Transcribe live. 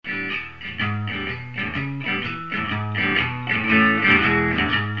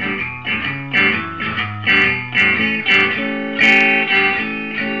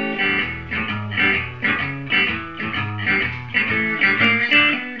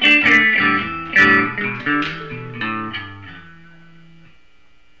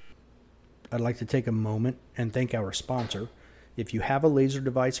like to take a moment and thank our sponsor. If you have a laser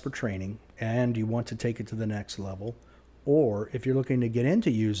device for training and you want to take it to the next level, or if you're looking to get into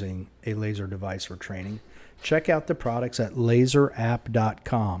using a laser device for training, check out the products at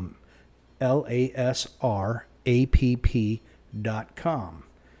laserapp.com, LASRAPP.com.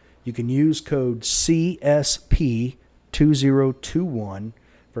 You can use code CSP2021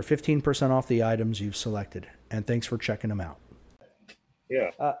 for 15% off the items you've selected. And thanks for checking them out.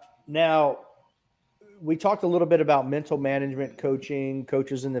 Yeah. Now, we talked a little bit about mental management, coaching,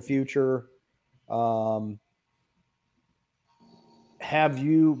 coaches in the future. Have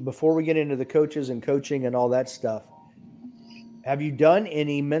you, before we get into the coaches and coaching and all that stuff, have you done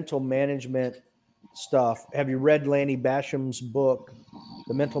any mental management stuff? Have you read Lanny Basham's book,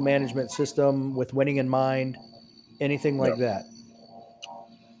 The Mental Management System with Winning in Mind? Anything like that?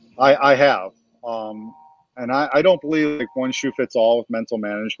 I have. And I don't believe like one shoe fits all with mental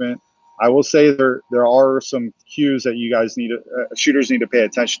management. I will say there are some cues that you guys need, shooters need to pay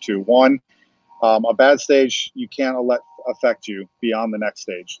attention to. One, a bad stage you can't let affect you beyond the next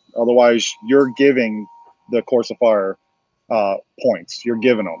stage. Otherwise, you're giving the course of fire points. You're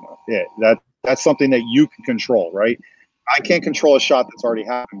giving them it. That's something that you can control, right? I can't control a shot that's already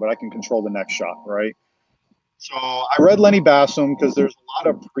happened, but I can control the next shot, right? So I read Lenny Bassam because there's a lot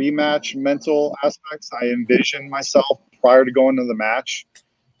of pre-match mental aspects I envisioned myself prior to going to the match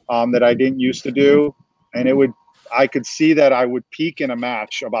that I didn't used to do, and I could see that I would peak in a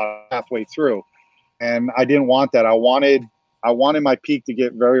match about halfway through, and I didn't want that. I wanted my peak to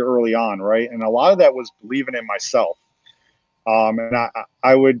get very early on, right? And a lot of that was believing in myself. And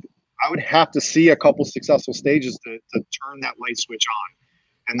I would have to see a couple successful stages to turn that light switch on,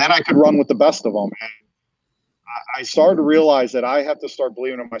 and then I could run with the best of them. And I started to realize that I have to start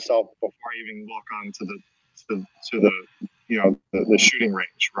believing in myself before I even walk on to the shooting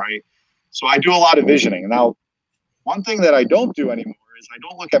range, right? So I do a lot of visioning. Now, one thing that I don't do anymore is I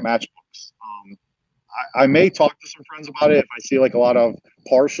don't look at match books. I may talk to some friends about it if I see like a lot of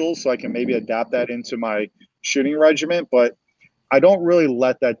partials, so I can maybe adapt that into my shooting regimen, but I don't really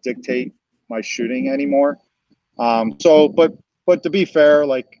let that dictate my shooting anymore. But to be fair,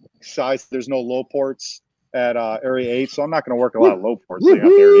 like size, there's no low ports at Area 8, so I'm not going to work a lot of low ports like at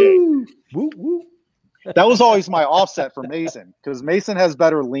Area 8. That was always my offset for Mason, because Mason has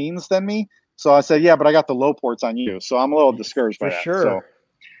better leans than me. So I said, yeah, but I got the low ports on you, so I'm a little discouraged by that. Sure. So,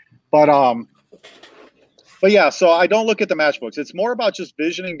 but yeah, so I don't look at the match books. It's more about just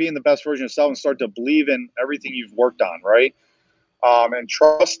visioning, being the best version of yourself, and start to believe in everything you've worked on, right? And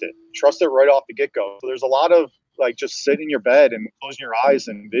trust it right off the get-go. So there's a lot of like just sitting in your bed and closing your eyes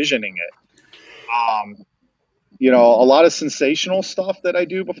and envisioning it. A lot of sensational stuff that I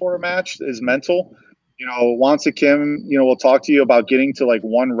do before a match is mental. Wansa Kim, will talk to you about getting to like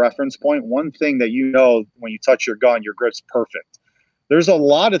one reference point, one thing that when you touch your gun, your grip's perfect. There's a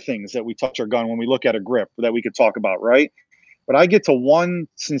lot of things that we touch our gun when we look at a grip that we could talk about, right? But I get to one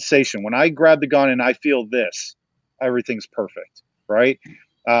sensation. When I grab the gun and I feel this, everything's perfect, right?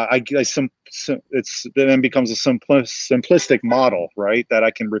 It then becomes a simplistic model, right, that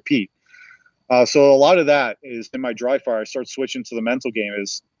I can repeat. So a lot of that is in my dry fire. I start switching to the mental game.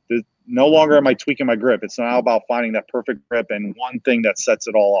 No longer am I tweaking my grip. It's now about finding that perfect grip and one thing that sets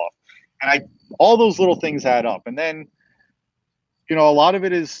it all off. And all those little things add up. And then, a lot of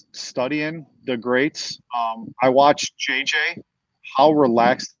it is studying the greats. I watch JJ, how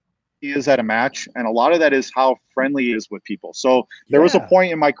relaxed he is at a match. And a lot of that is how friendly he is with people. So there was a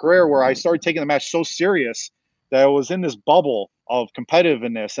point in my career where I started taking the match so serious that I was in this bubble of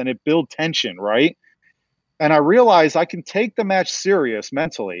competitiveness, and it built tension, right? And I realized I can take the match serious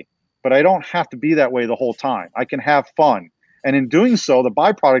mentally, but I don't have to be that way the whole time. I can have fun. And in doing so, the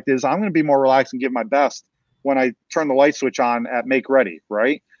byproduct is I'm going to be more relaxed and give my best when I turn the light switch on at make ready,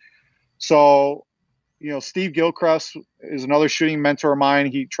 right? So, Steve Gilchrist is another shooting mentor of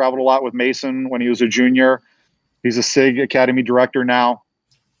mine. He traveled a lot with Mason when he was a junior. He's a SIG Academy director now.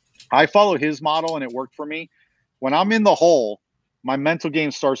 I follow his model, and it worked for me. When I'm in the hole, my mental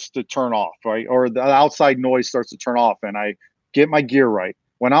game starts to turn off, right? Or the outside noise starts to turn off, and I get my gear right.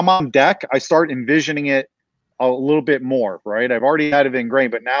 When I'm on deck, I start envisioning it a little bit more, right? I've already had it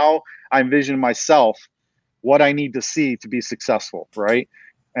ingrained, but now I envision myself what I need to see to be successful, right?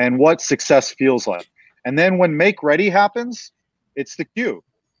 And what success feels like. And then when make ready happens, it's the cue.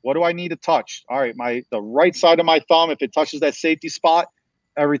 What do I need to touch? All right, the right side of my thumb, if it touches that safety spot,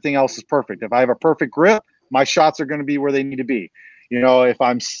 everything else is perfect. If I have a perfect grip, my shots are going to be where they need to be. If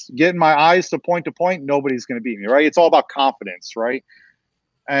I'm getting my eyes to point, nobody's going to beat me, right? It's all about confidence, right?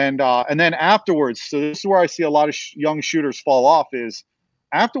 And then afterwards, so this is where I see a lot of young shooters fall off is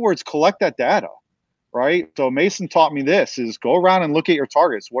afterwards, collect that data, right? So Mason taught me this: is go around and look at your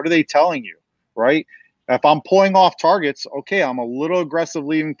targets. What are they telling you, right? If I'm pulling off targets, okay, I'm a little aggressive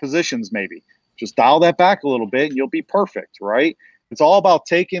leaving positions, maybe. Just dial that back a little bit and you'll be perfect, right? It's all about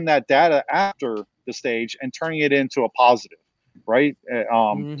taking that data after the stage and turning it into a positive, right?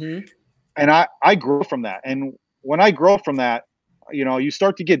 And I grow from that. And when I grow from that, you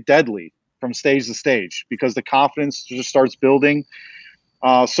start to get deadly from stage to stage because the confidence just starts building.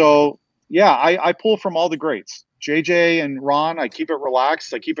 So yeah, I pull from all the greats. JJ and Ron, I keep it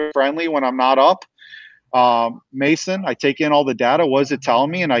relaxed. I keep it friendly when I'm not up. Mason, I take in all the data. What is it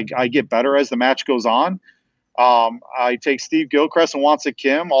telling me? And I get better as the match goes on. I take Steve Gilchrist and Wansa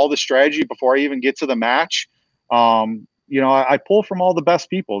Kim, all the strategy before I even get to the match. I pull from all the best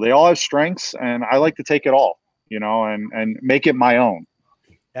people. They all have strengths, and I like to take it all, and make it my own.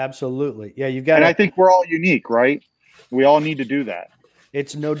 Absolutely. Yeah, you've got And to. I think we're all unique, right? We all need to do that.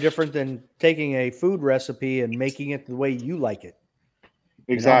 It's no different than taking a food recipe and making it the way you like it.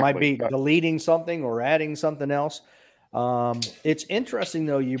 It might be deleting something or adding something else. It's interesting,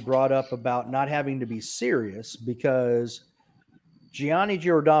 though, you brought up about not having to be serious because Gianni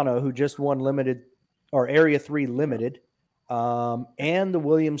Giordano, who just won limited or Area 3 limited, and the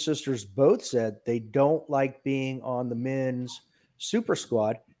Williams sisters both said they don't like being on the men's super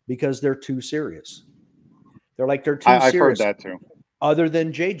squad because they're too serious. They're too I've heard serious. that too. Other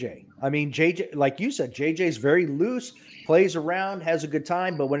than JJ. I mean, JJ, like you said, JJ's very loose, plays around, has a good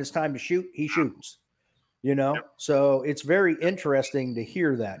time, but when it's time to shoot, he shoots. Yep. So it's very interesting to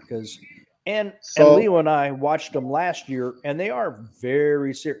hear that because and Leo and I watched them last year, and they are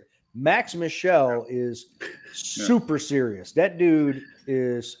very serious. Max Michel is super serious. That dude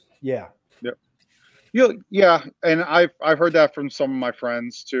is, yeah. Yeah, and I've heard that from some of my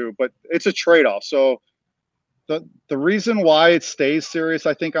friends too, but it's a trade-off. So the reason why it stays serious,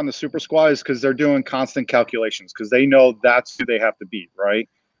 I think, on the super squad is because they're doing constant calculations because they know that's who they have to beat, right?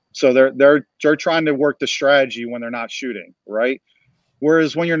 So they're trying to work the strategy when they're not shooting, right?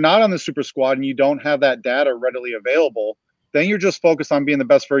 Whereas when you're not on the super squad and you don't have that data readily available, then you're just focused on being the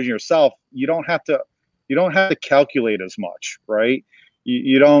best version of yourself. You don't have to calculate as much, right?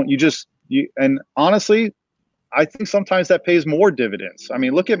 And honestly, I think sometimes that pays more dividends. I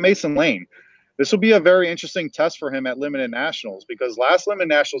mean, look at Mason Lane. This will be a very interesting test for him at Limited Nationals because last Limited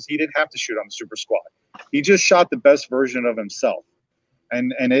Nationals, he didn't have to shoot on the super squad. He just shot the best version of himself.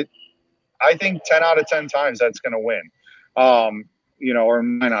 And I think 10 out of 10 times that's going to win, or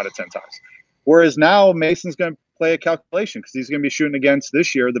 9 out of 10 times. Whereas now Mason's going to play a calculation because he's going to be shooting against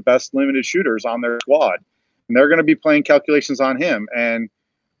this year the best limited shooters on their squad. And they're going to be playing calculations on him. And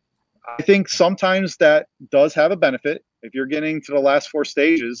I think sometimes that does have a benefit. If you're getting to the last 4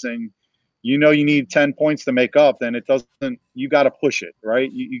 stages and you need 10 points to make up, then you got to push it,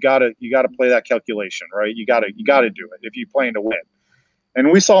 right? You got to play that calculation, right? You got to do it if you're playing to win. And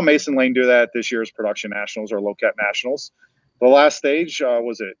we saw Mason Lane do that at this year's production nationals or low cap nationals. The last stage,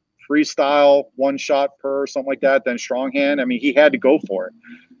 was it freestyle, 1 shot per, something like that, then strong hand. I mean, he had to go for it.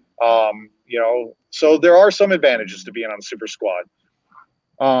 So there are some advantages to being on the super squad.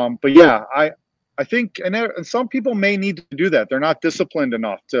 But yeah, I think, and some people may need to do that. They're not disciplined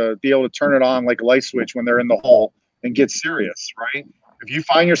enough to be able to turn it on like a light switch when they're in the hole and get serious, right? If you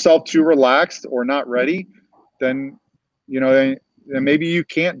find yourself too relaxed or not ready, then, then maybe you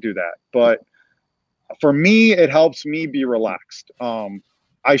can't do that. But for me, it helps me be relaxed.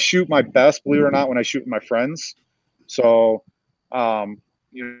 I shoot my best, believe it or not, when I shoot with my friends. So,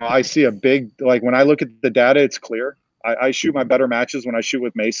 I see a big, like when I look at the data, it's clear. I shoot my better matches when I shoot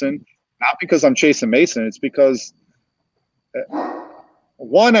with Mason, not because I'm chasing Mason. It's because,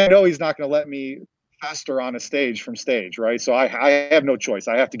 one, I know he's not going to let me fester on a stage from stage, right? So I have no choice.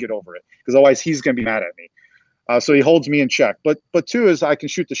 I have to get over it because otherwise he's going to be mad at me. So he holds me in check. But 2 is I can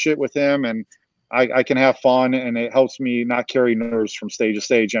shoot the shit with him and I can have fun, and it helps me not carry nerves from stage to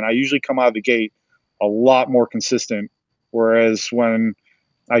stage. And I usually come out of the gate a lot more consistent. Whereas when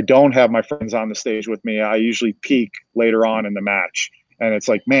I don't have my friends on the stage with me, I usually peak later on in the match. And it's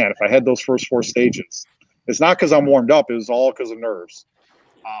like, man, if I had those first 4 stages, it's not because I'm warmed up. It was all because of nerves.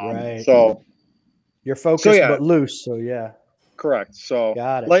 Right. So you're focused but loose. So yeah. Correct. So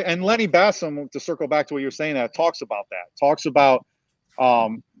got it. And Lenny Bassam, to circle back to what you're saying, talks about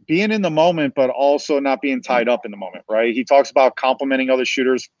being in the moment, but also not being tied up in the moment, right? He talks about complimenting other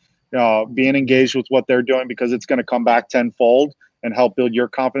shooters, being engaged with what they're doing because it's going to come back tenfold and help build your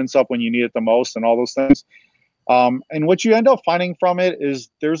confidence up when you need it the most and all those things. And what you end up finding from it is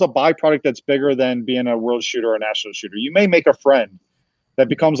there's a byproduct that's bigger than being a world shooter or a national shooter. You may make a friend that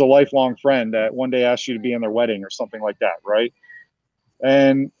becomes a lifelong friend that one day asks you to be in their wedding or something like that, right?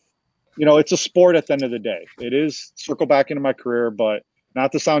 And, you know, it's a sport at the end of the day. It is, circle back into my career, but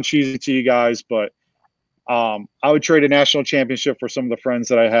not to sound cheesy to you guys, but I would trade a national championship for some of the friends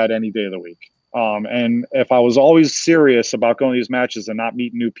that I had any day of the week. And if I was always serious about going to these matches and not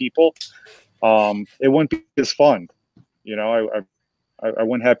meeting new people, it wouldn't be as fun. You know, I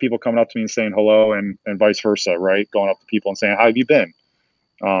wouldn't have people coming up to me and saying hello and vice versa, right? Going up to people and saying, how have you been?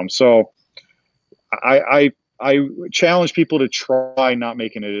 So I challenge people to try not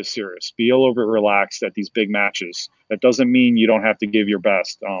making it as serious. Be a little bit relaxed at these big matches. That doesn't mean you don't have to give your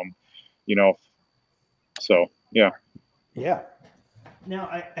best. You know, so yeah. Yeah.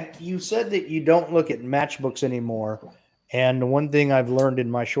 Now, you said that you don't look at matchbooks anymore. And the one thing I've learned in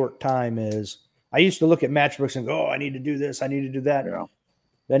my short time is I used to look at matchbooks and go, oh, I need to do this. I need to do that. Yeah.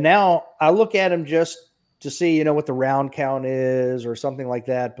 But now I look at them just to see, you know, what the round count is or something like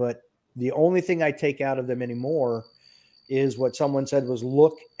that. But the only thing I take out of them anymore is what someone said was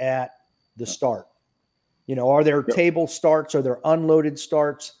look at the start. You know, are there table starts? Are there unloaded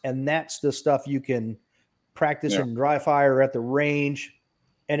starts? And that's the stuff you can practice in dry fire at the range.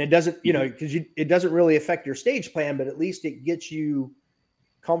 And it doesn't, you know, because it doesn't really affect your stage plan, but at least it gets you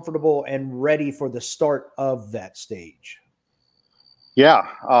comfortable and ready for the start of that stage. Yeah.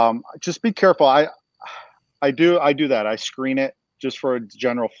 Just be careful. I do that. I screen it just for a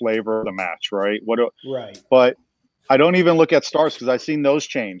general flavor of the match, right? Right. But I don't even look at starts because I've seen those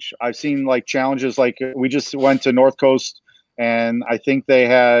change. I've seen like challenges, like we just went to North Coast, and I think they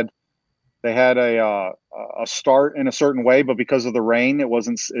had a start in a certain way, but because of the rain, it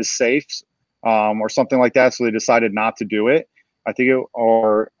wasn't as safe, or something like that. So they decided not to do it. I think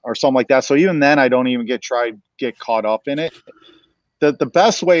or something like that. So even then, I don't even get caught up in it. The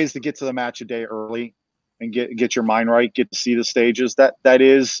best way is to get to the match a day early and get your mind right, get to see the stages. That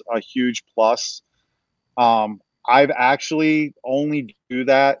is a huge plus. I've actually only do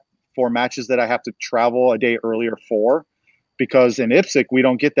that for matches that I have to travel a day earlier for, because in IPSC we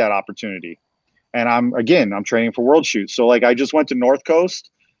don't get that opportunity. And I'm training for World Shoot. So like I just went to North Coast.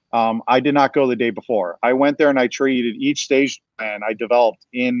 I did not go the day before. I went there and I treated each stage plan I developed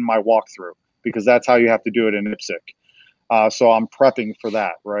in my walkthrough, because that's how you have to do it in IPSC. So I'm prepping for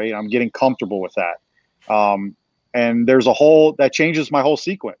that, right? I'm getting comfortable with that. And there's that changes my whole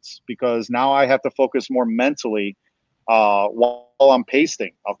sequence, because now I have to focus more mentally while I'm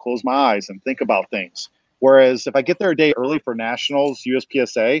pasting. I'll close my eyes and think about things. Whereas if I get there a day early for nationals,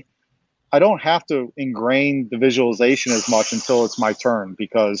 USPSA, I don't have to ingrain the visualization as much until it's my turn,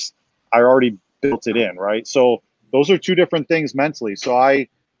 because I already built it in, right? So those are two different things mentally. So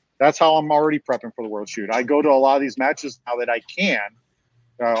that's how I'm already prepping for the World Shoot. I go to a lot of these matches now that I can.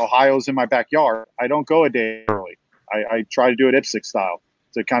 Ohio's in my backyard. I don't go a day early. I try to do it IPSC style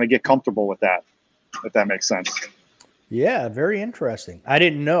to kind of get comfortable with that, if that makes sense. Yeah, very interesting. I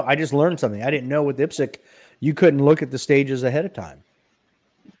didn't know. I just learned something. I didn't know with IPSC you couldn't look at the stages ahead of time.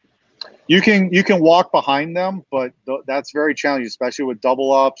 You can walk behind them, but that's very challenging, especially with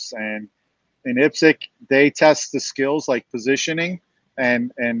double ups. And in IPSC, they test the skills like positioning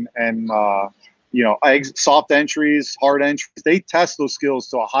and you know, soft entries, hard entries. They test those skills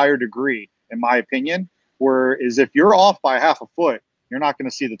to a higher degree, in my opinion. Whereas if you're off by half a foot, you're not going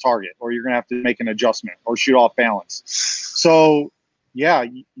to see the target, or you're going to have to make an adjustment or shoot off balance. So, yeah,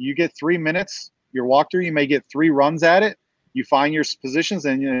 you get 3 minutes. Your walkthrough, you may get 3 runs at it. You find your positions,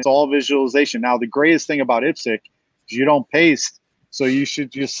 and it's all visualization. Now, the greatest thing about IPSC is you don't pace, so you should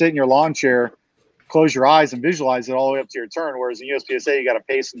just sit in your lawn chair, close your eyes, and visualize it all the way up to your turn. Whereas in USPSA, you got to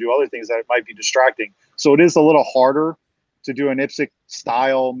pace and do other things that might be distracting. So it is a little harder to do an IPSC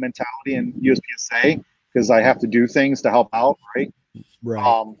style mentality in USPSA, because I have to do things to help out, right?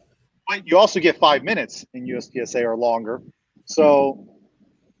 Right. But you also get 5 minutes in USPSA or longer. So,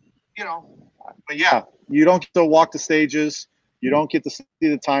 you know, but yeah, you don't get to walk the stages. You don't get to see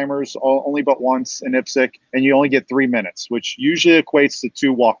the timers only but once in IPSC, and you only get 3 minutes, which usually equates to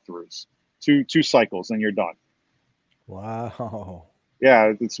 2 walkthroughs, two cycles, and you're done. Wow.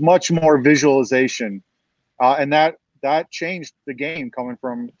 Yeah, it's much more visualization, and that changed the game. Coming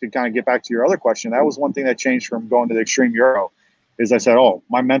from, to kind of get back to your other question, that was one thing that changed from going to the Extreme Euro. Is I said, oh,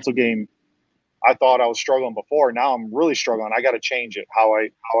 my mental game, I thought I was struggling before. Now I'm really struggling. I got to change it, how I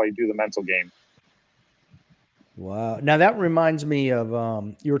do the mental game. Wow. Now that reminds me of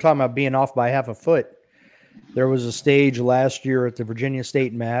you were talking about being off by half a foot. There was a stage last year at the Virginia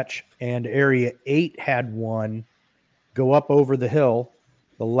State match, and Area 8 had one go up over the hill.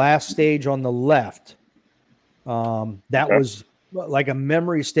 The last stage on the left, that was like a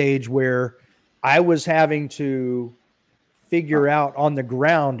memory stage where I was having to figure out on the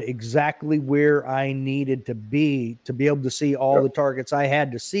ground exactly where I needed to be able to see all the targets I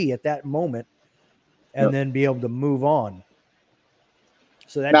had to see at that moment, and then be able to move on.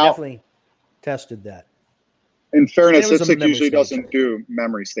 So that definitely tested that. In fairness, IPSC usually doesn't do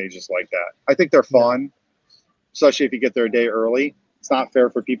memory stages like that. I think they're fun, especially if you get there a day early. It's not fair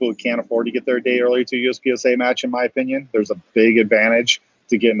for people who can't afford to get there a day early to a USPSA match, in my opinion. There's a big advantage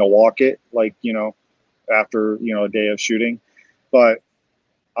to getting to walk it, like, after, a day of shooting. But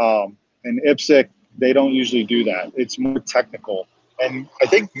in IPSC, they don't usually do that. It's more technical. And I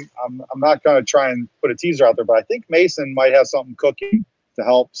think, I'm not going to try and put a teaser out there, but I think Mason might have something cooking to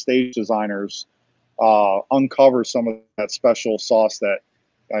help stage designers uncover some of that special sauce that,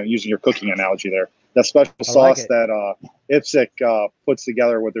 using your cooking analogy there, that special sauce that IPSC puts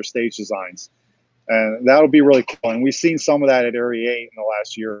together with their stage designs. And that'll be really cool. And we've seen some of that at Area 8 in the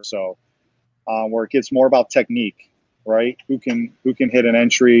last year or so, where it gets more about technique, right? Who can hit an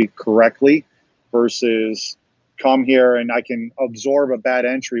entry correctly versus come here and I can absorb a bad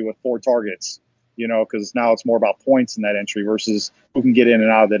entry with 4 targets, because now it's more about points in that entry versus who can get in and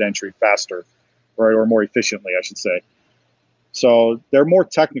out of that entry faster, right? Or more efficiently, I should say. So they're more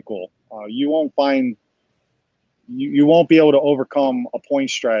technical. You won't find you won't be able to overcome a point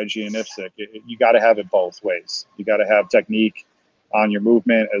strategy in IPSC. You got to have it both ways. You got to have technique on your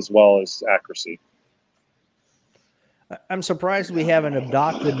movement as well as accuracy. I'm surprised we haven't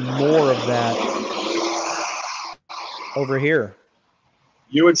adopted more of that over here.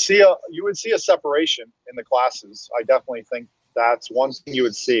 You would see a separation in the classes. I definitely think that's one thing you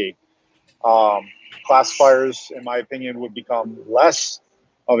would see. Classifiers, in my opinion, would become less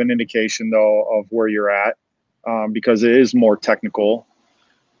of an indication, though, of where you're at, because it is more technical.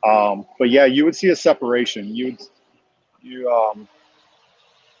 But yeah, you would see a separation.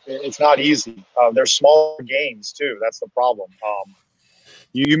 It's not easy. There's smaller gains too. That's the problem.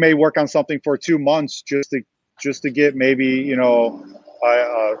 You may work on something for 2 months just to get maybe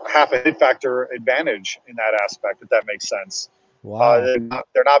a half a hit factor advantage in that aspect, if that makes sense. Wow.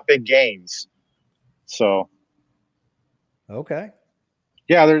 They're not big gains. So. Okay.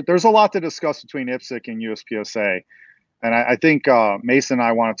 Yeah, there's a lot to discuss between IPSC and USPSA. And I think Mason and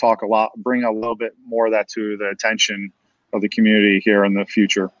I want to bring a little bit more of that to the attention of the community here in the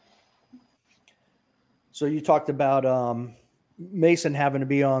future. So you talked about Mason having to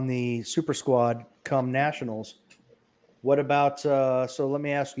be on the super squad come nationals. What about, so let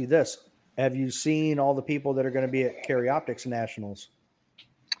me ask you this. Have you seen all the people that are going to be at Carry Optics Nationals?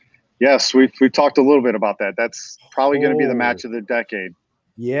 Yes, we've talked a little bit about that. That's probably going to be the match of the decade.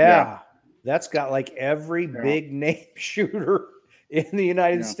 Yeah. That's got like every big name shooter in the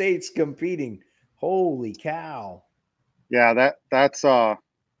United States competing. Holy cow. Yeah, that's going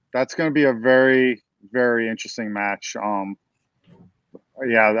to be a very, very interesting match. They're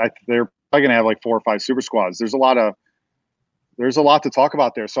probably going to have like 4 or 5 super squads. There's a lot to talk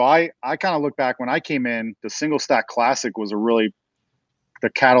about there. So I kind of look back when I came in, the single stack classic was really the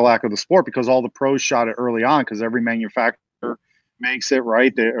Cadillac of the sport because all the pros shot it early on because every manufacturer makes it,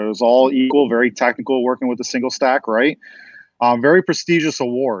 right. It was all equal, very technical, working with the single stack, right. Very prestigious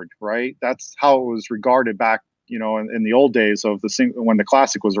award, right. That's how it was regarded back, in the old days of when the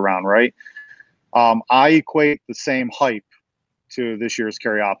classic was around, right. I equate the same hype to this year's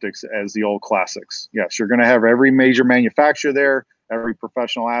Carry Optics as the old classics. Yes, you're going to have every major manufacturer there, every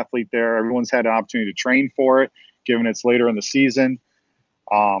professional athlete there. Everyone's had an opportunity to train for it, given it's later in the season.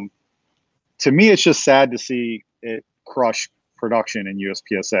 To me, it's just sad to see it crush production in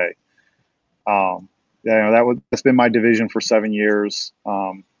USPSA. That's been my division for 7 years.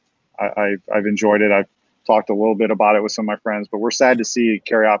 I've enjoyed it. I've talked a little bit about it with some of my friends, but we're sad to see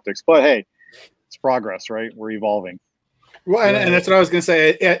Carry Optics. But hey, it's progress, right? We're evolving. Well, and that's what I was going to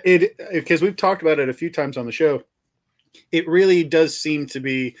say. It because we've talked about it a few times on the show. It really does seem to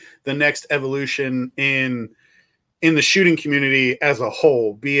be the next evolution in the shooting community as a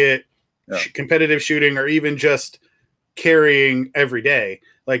whole, be it competitive shooting or even just carrying every day.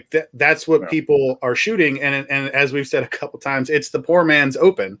 Like that's what people are shooting. And as we've said a couple times, it's the poor man's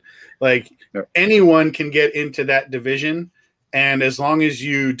open. Like anyone can get into that division. And as long as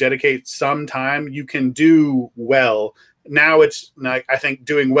you dedicate some time, you can do well. Now it's like, I think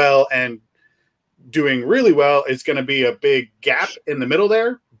doing well and doing really well is going to be a big gap in the middle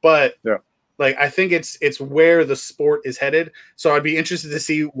there. But like, I think it's where the sport is headed. So I'd be interested to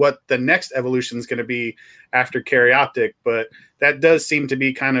see what the next evolution is going to be after Carry Optic. But that does seem to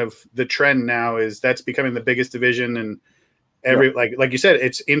be kind of the trend now, is that's becoming the biggest division. And like you said,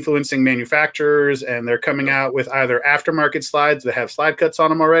 it's influencing manufacturers, and they're coming out with either aftermarket slides that have slide cuts on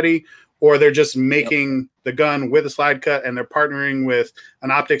them already, or they're just making the gun with a slide cut and they're partnering with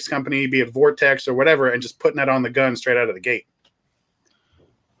an optics company, be it Vortex or whatever, and just putting that on the gun straight out of the gate.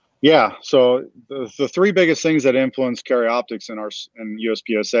 Yeah. So the three biggest things that influence carry optics in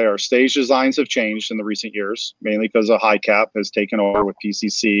USPSA are stage designs have changed in the recent years, mainly because a high cap has taken over with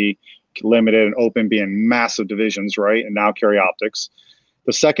PCC, limited and open being massive divisions, right? And now carry optics.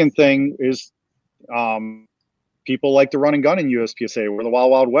 The second thing is people like to run and gun in USPSA. We're the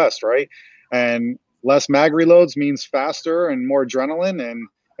Wild Wild West, right? And less mag reloads means faster and more adrenaline,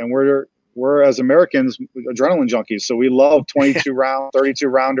 and we're as Americans adrenaline junkies, so we love 22 round, 32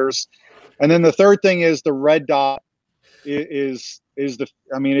 rounders. And then the third thing is the red dot is the,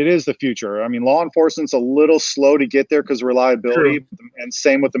 I mean, it is the future. I mean, law enforcement's a little slow to get there because reliability. True. And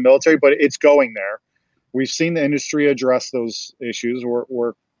same with the military, but it's going there. We've seen the industry address those issues.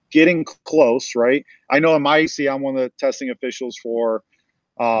 We're getting close, right? I know in my AC, I'm one of the testing officials for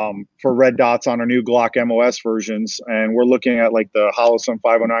red dots on our new Glock MOS versions, and we're looking at like the Holosun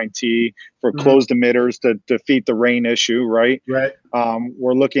 509T for closed emitters to defeat the rain issue, right? Right.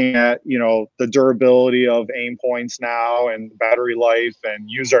 We're looking at, you know, the durability of aim points now and battery life and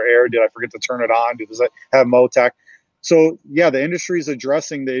user air. Did I forget to turn it on? Does it have MOTAC? So yeah, the industry is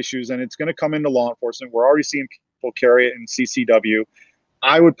addressing the issues, and it's going to come into law enforcement. We're already seeing people carry it in CCW.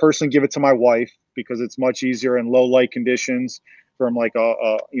 I would personally give it to my wife because it's much easier in low light conditions from like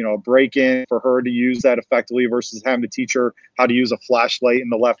a break-in for her to use that effectively versus having to teach her how to use a flashlight in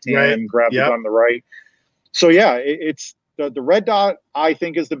the left hand and grab the gun in the right. So yeah, it's the red dot, I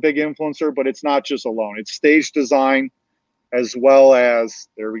think, is the big influencer, but it's not just alone. It's stage design as well as,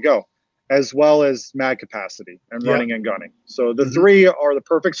 as well as mag capacity and running and gunning. So the three are the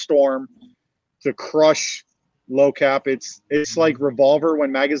perfect storm to crush low cap. It's like Revolver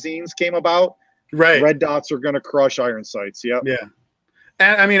when magazines came about. Right. Red dots are going to crush iron sights. Yep. Yeah.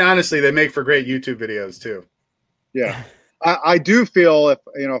 And I mean, honestly, they make for great YouTube videos too. Yeah. I do feel if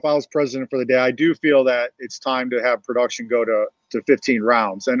I was president for the day, I do feel that it's time to have production go to 15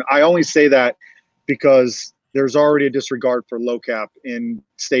 rounds. And I only say that because there's already a disregard for low cap in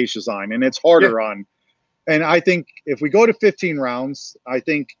stage design, and it's harder on. And I think if we go to 15 rounds, I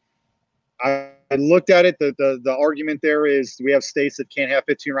think I looked at it. The argument there is we have states that can't have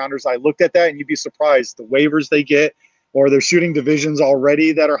 15 rounders. I looked at that, and you'd be surprised the waivers they get, or they're shooting divisions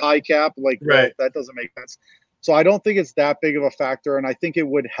already that are high cap. Like, well, that doesn't make sense. So I don't think it's that big of a factor, and I think it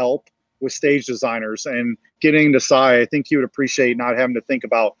would help with stage designers and getting to SI. I think he would appreciate not having to think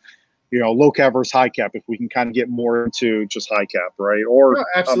about, low cap versus high cap if we can kind of get more into just high cap, right? Or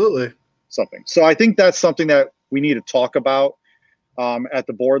absolutely something. So I think that's something that we need to talk about at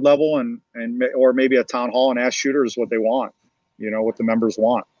the board level or maybe a town hall and ask shooters what they want, what the members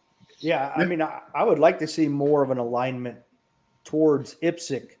want. Yeah. I mean, I would like to see more of an alignment towards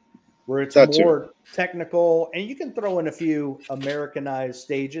IPSC where it's more technical, and you can throw in a few Americanized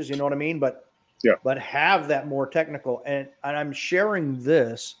stages, you know what I mean? But have that more technical. And I'm sharing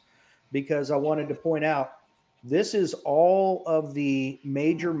this because I wanted to point out this is all of the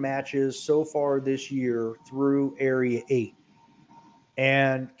major matches so far this year through Area 8.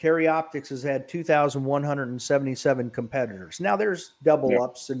 And Carry Optics has had 2,177 competitors. Now there's double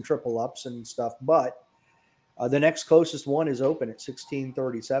ups and triple ups and stuff, but the next closest one is open at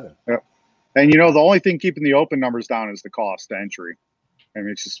 1637. Yeah. And, the only thing keeping the open numbers down is the cost to entry. I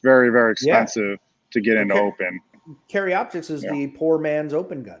mean, it's just very, very expensive to get into open. Carry Optics is the poor man's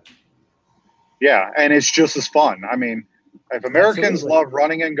open gun. Yeah, and it's just as fun. I mean, if Americans love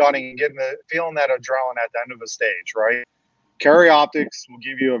running and gunning and feeling that adrenaline at the end of a stage, right? Carry Optics will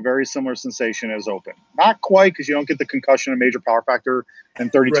give you a very similar sensation as open. Not quite, because you don't get the concussion and major power factor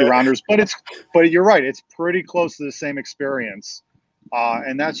and 32 rounders, but you're right. It's pretty close to the same experience.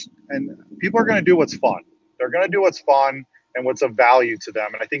 And people are going to do what's fun. They're going to do what's fun and what's of value to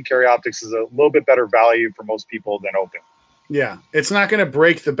them. And I think Carry Optics is a little bit better value for most people than open. Yeah, it's not going to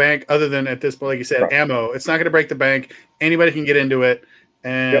break the bank other than at this point, like you said, ammo. It's not going to break the bank. Anybody can get into it.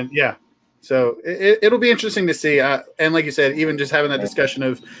 And so it'll be interesting to see. And like you said, even just having that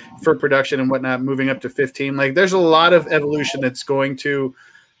discussion for production and whatnot, moving up to 15, like there's a lot of evolution that's going to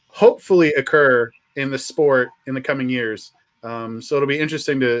hopefully occur in the sport in the coming years. So it'll be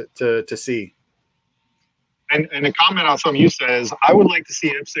interesting to see. And to comment on something you said is I would like to see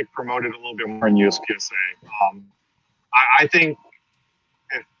IPSC promoted a little bit more in USPSA. I think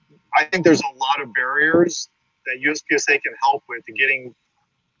there's a lot of barriers that USPSA can help with to getting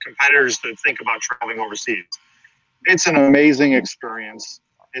competitors to think about traveling overseas. It's an amazing experience.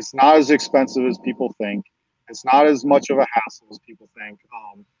 It's not as expensive as people think. It's not as much of a hassle as people think.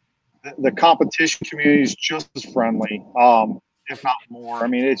 The competition community is just as friendly. if not more. I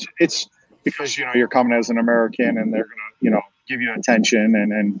mean, it's because you're coming as an American, and they're gonna give you attention,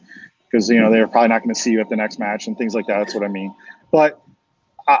 and because they're probably not going to see you at the next match and things like that. That's what I mean. But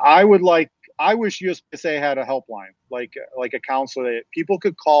I wish USPSA had a helpline, like a counselor that people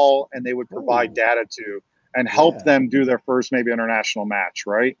could call and they would provide data to and help them do their first maybe international match,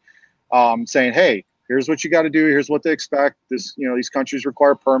 right? Saying, hey, here's what you got to do. Here's what to expect. These countries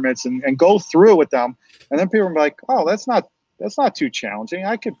require permits, and go through it with them. And then people will be like, oh, that's not too challenging.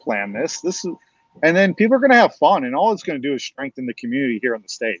 I could plan this. And then people are going to have fun, and all it's going to do is strengthen the community here in the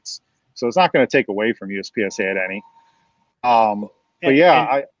States. So it's not going to take away from USPSA at any. But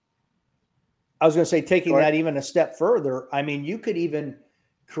yeah, I was going to say, taking that even a step further, I mean, you could even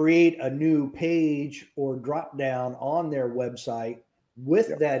create a new page or drop down on their website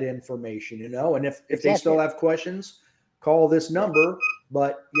with that information, and if they still have questions, call this number.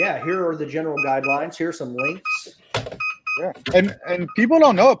 But yeah, here are the general guidelines. Here's some links. Yeah, and people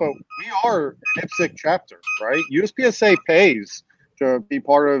don't know it, but we are an IPSC chapter, right? USPSA pays to be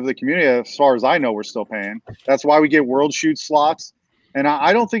part of the community. As far as I know, we're still paying. That's why we get World Shoot slots. And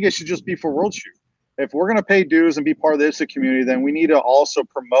I don't think it should just be for World Shoot. If we're going to pay dues and be part of the IPSC community, then we need to also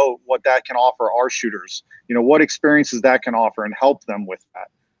promote what that can offer our shooters. What experiences that can offer and help them with that,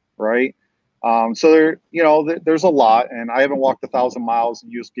 right? So there's a lot, and I haven't walked 1,000 miles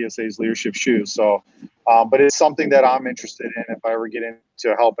in USPSA's leadership shoes. So, but it's something that I'm interested in if I ever get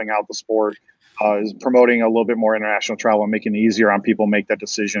into helping out the sport, is promoting a little bit more international travel and making it easier on people make that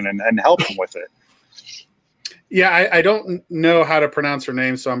decision and help them with it. Yeah, I don't know how to pronounce her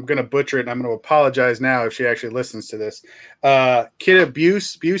name, so I'm going to butcher it, and I'm going to apologize now if she actually listens to this. Kita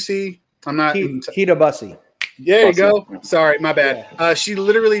Busey. I'm not. Kita Bussey. There you go. Sorry, my bad. Yeah. She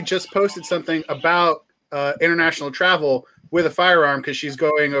literally just posted something about international travel with a firearm because she's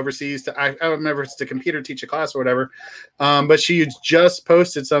going overseas to, I don't remember if it's to compete or teach a class or whatever. But she just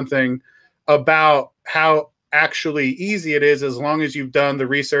posted something about how actually easy it is as long as you've done the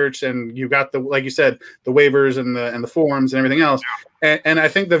research and you've got like you said, the waivers and the forms and everything else. And I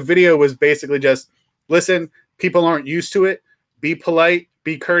think the video was basically just, listen, people aren't used to it. Be polite,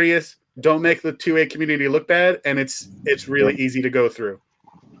 be courteous. Don't make the 2A community look bad. And it's really easy to go through.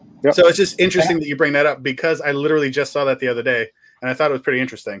 Yep. So it's just interesting that you bring that up because I literally just saw that the other day and I thought it was pretty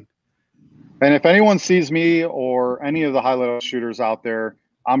interesting. And if anyone sees me or any of the high-level shooters out there,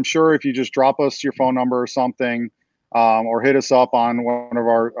 I'm sure if you just drop us your phone number or something, or hit us up on one of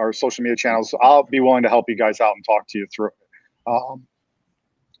our social media channels, I'll be willing to help you guys out and talk to you through it.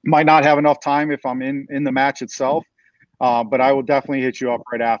 Might not have enough time if I'm in the match itself, but I will definitely hit you up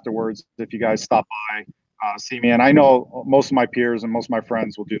right afterwards if you guys stop by, see me. And I know most of my peers and most of my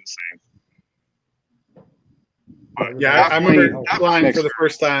friends will do the same. But yeah, I remember flying for the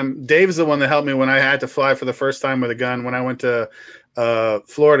first time. Dave's the one that helped me when I had to fly for the first time with a gun when I went to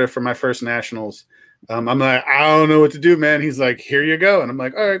Florida for my first nationals. I'm like, I don't know what to do, man. He's like, here you go. And I'm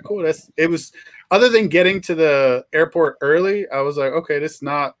like, all right, cool. It was, other than getting to the airport early, I was like, okay, this is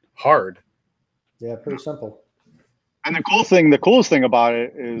not hard. Yeah, pretty simple. And the coolest thing about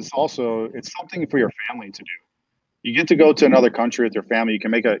it is also it's something for your family to do. You get to go to another country with your family. You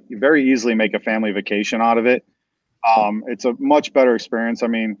can very easily make a family vacation out of it. It's a much better experience. I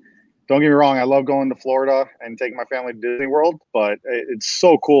mean, don't get me wrong, I love going to Florida and taking my family to Disney World, but it's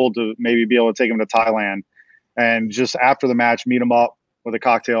so cool to maybe be able to take them to Thailand and just after the match, meet them up with a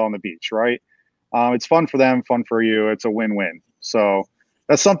cocktail on the beach, right? It's fun for them, fun for you. It's a win-win. So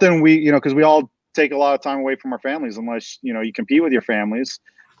that's something because we all take a lot of time away from our families unless, you compete with your families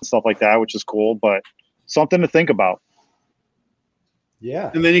and stuff like that, which is cool, but something to think about. Yeah.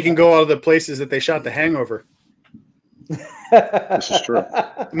 And then you can go out of the places that they shot The Hangover. This is true.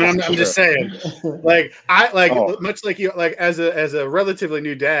 I'm just saying, much like you, like as a relatively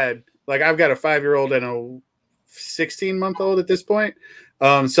new dad, like I've got a 5-year-old and a 16-month-old at this point.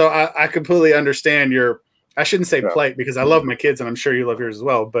 So I completely understand I shouldn't say plight because I love my kids and I'm sure you love yours as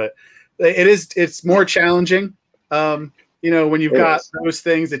well, but it's more challenging. When you've got those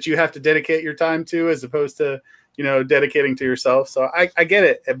things that you have to dedicate your time to as opposed to, dedicating to yourself. So I get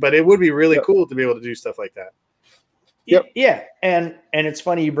it, but it would be really cool to be able to do stuff like that. Yep. Yeah. And it's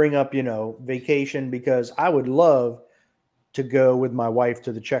funny you bring up, vacation because I would love to go with my wife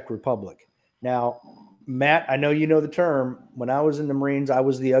to the Czech Republic. Now, Matt, I know you know the term. When I was in the Marines, I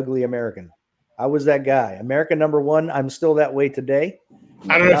was the ugly American. I was that guy. American number one. I'm still that way today.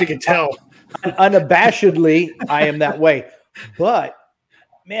 I don't know if you can tell. Unabashedly, I am that way. But,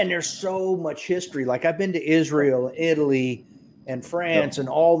 man, there's so much history. Like I've been to Israel, Italy, and France and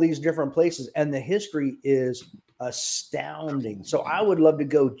all these different places. And the history is astounding. So I would love to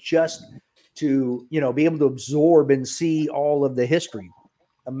go just to, be able to absorb and see all of the history.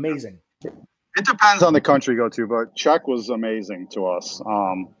 Amazing. It depends on the country you go to, but Czech was amazing to us.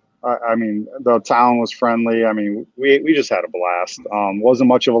 I mean, the town was friendly. I mean, we just had a blast. Wasn't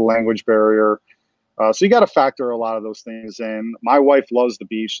much of a language barrier. So you got to factor a lot of those things in. My wife loves the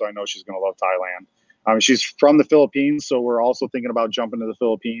beach, so I know she's going to love Thailand. She's from the Philippines, so we're also thinking about jumping to the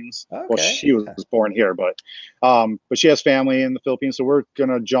Philippines. Okay. Well, she was born here, but she has family in the Philippines, so we're going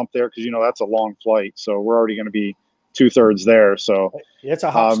to jump there because, that's a long flight. So we're already going to be 2/3 there. So it's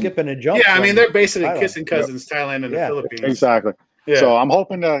a hop, skip, and a jump. Yeah, I mean, they're basically kissing cousins, Thailand and the Philippines. Exactly. Yeah. So I'm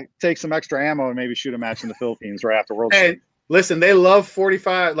hoping to take some extra ammo and maybe shoot a match in the Philippines right after World Cup. Listen, they love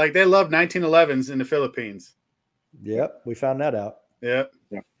 45, like they love 1911s in the Philippines. Yep, we found that out. Yep.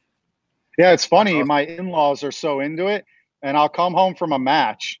 Yeah, it's funny. My in-laws are so into it, and I'll come home from a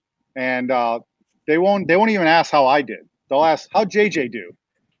match, and they won't even ask how I did. They'll ask, how'd JJ do?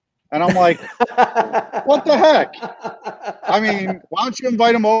 And I'm like, what the heck? I mean, why don't you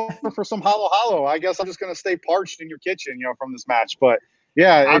invite him over for some halo? I guess I'm just going to stay parched in your kitchen, from this match. But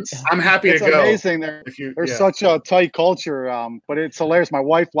yeah, I'm happy to go. It's amazing. There's such a tight culture, but it's hilarious. My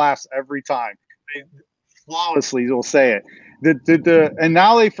wife laughs every time. They flawlessly will say it. And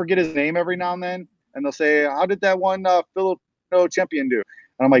now they forget his name every now and then, and they'll say, how did that one Filipino champion do?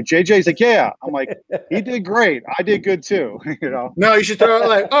 And I'm like, JJ's like, yeah. I'm like, he did great. I did good too. No, you should throw it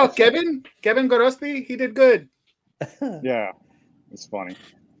like, oh, Kevin Gorospi, he did good. Yeah, it's funny.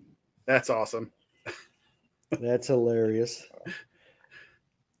 That's awesome. That's hilarious.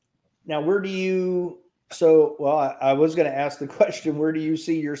 Now, I was going to ask the question, where do you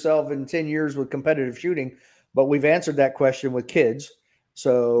see yourself in 10 years with competitive shooting? But we've answered that question with kids.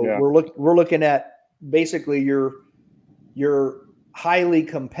 So we're looking at basically your highly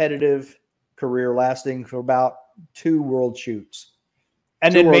competitive career lasting for about 2 world shoots.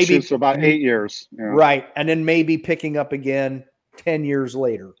 And then maybe for about 8 years. Yeah. Right. And then maybe picking up again 10 years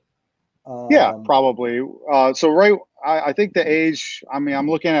later. Probably. I think the age, I'm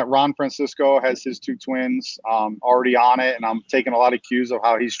looking at Ron Francisco has his 2 twins already on it, and I'm taking a lot of cues of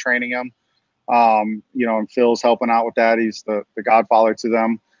how he's training them. And Phil's helping out with that. He's the godfather to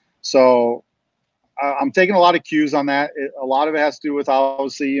them. So I'm taking a lot of cues on that. A lot of it has to do with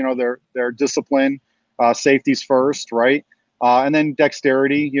obviously, their discipline, safeties first, right? And then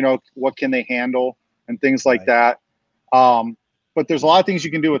dexterity, what can they handle and things like that. But there's a lot of things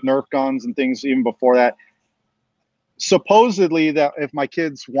you can do with Nerf guns and things even before that. Supposedly that if my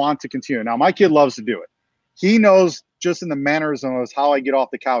kids want to continue, now my kid loves to do it. He knows just in the mannerisms how I get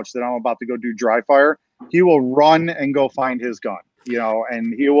off the couch that I'm about to go do dry fire. He will run and go find his gun,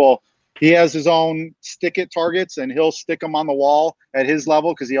 and he has his own stick it targets, and he'll stick them on the wall at his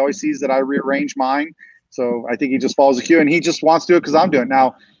level because he always sees that I rearrange mine. So I think he just follows the cue, and he just wants to do it because I'm doing it.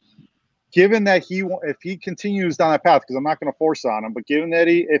 Now, given that if he continues down that path, because I'm not going to force it on him, but given that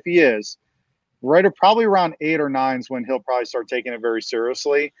if he is, probably around 8 or 9 is when he'll probably start taking it very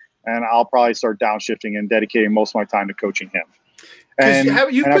seriously, and I'll probably start downshifting and dedicating most of my time to coaching him. And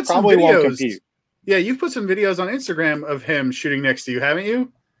I probably won't compete. Yeah, you've put some videos on Instagram of him shooting next to you, haven't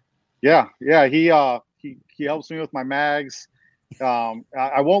you? Yeah. He helps me with my mags.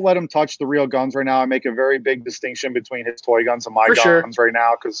 I won't let him touch the real guns right now. I make a very big distinction between his toy guns and my guns right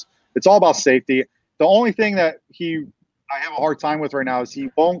now because it's all about safety. The only thing that I have a hard time with right now is he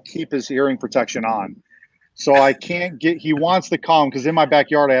won't keep his hearing protection on. So I can't he wants to come because in my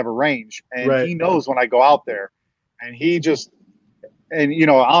backyard I have a range, and he knows when I go out there, and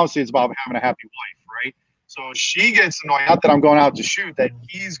honestly it's about having a happy wife, right? So she gets annoyed, not that I'm going out to shoot, that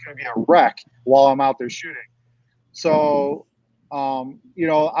he's going to be a wreck while I'm out there shooting. So,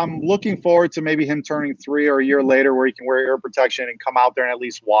 I'm looking forward to maybe him turning 3 or a year later where he can wear ear protection and come out there and at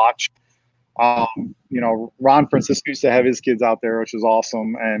least watch. Ron Francisco used to have his kids out there, which is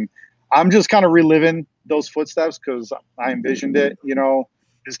awesome. And I'm just kind of reliving those footsteps because I envisioned it.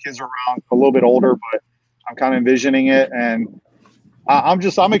 His kids are around a little bit older, but I'm kind of envisioning it. And I'm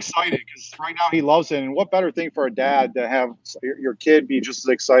excited because right now he loves it. And what better thing for a dad to have your kid be just as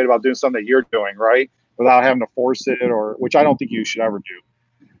excited about doing something that you're doing, right? Without having to force it, which I don't think you should ever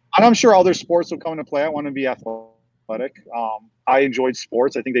do. And I'm sure other sports will come into play. I want to be athletic. I enjoyed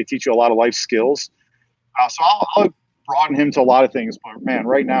sports. I think they teach you a lot of life skills. So I'll broaden him to a lot of things. But, man,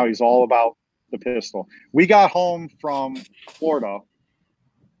 right now he's all about the pistol. We got home from Florida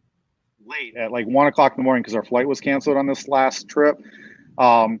late at like 1 o'clock in the morning because our flight was canceled on this last trip.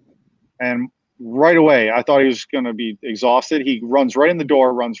 And right away, I thought he was going to be exhausted. He runs right in the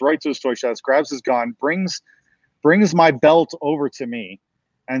door, runs right to his toy chest, grabs his gun, brings my belt over to me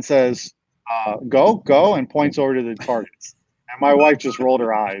and says, go, and points over to the targets. And my wife just rolled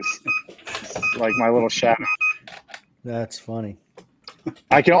her eyes. like my little shadow. That's funny.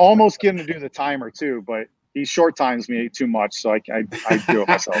 I can almost get him to do the timer too, but he short times me too much, so I do it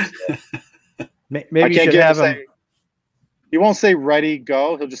myself. Maybe I you can't should get him have to him. say. He won't say ready,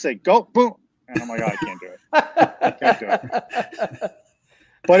 go. He'll just say go, boom, and I'm like, oh, I can't do it. I can't do it.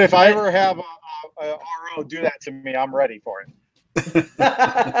 But if I ever have a RO do that to me, I'm ready for it.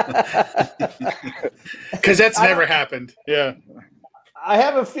 Because that's never happened. Yeah. I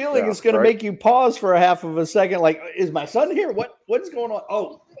have a feeling it's going to make you pause for a half of a second. Like, is my son here? What's going on?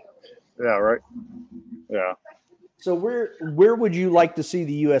 Oh, yeah, right. Yeah. So where would you like to see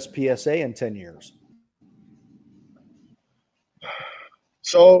the USPSA in 10 years?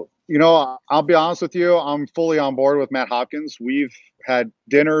 So, I'll be honest with you. I'm fully on board with Matt Hopkins. We've had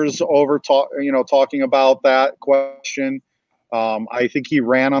dinners over talking about that question. I think he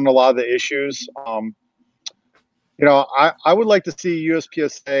ran on a lot of the issues. I would like to see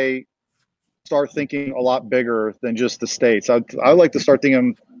USPSA start thinking a lot bigger than just the states. I'd like to start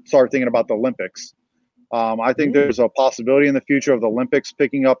thinking about the Olympics. I think there's a possibility in the future of the Olympics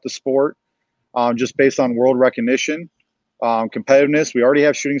picking up the sport, just based on world recognition, competitiveness. We already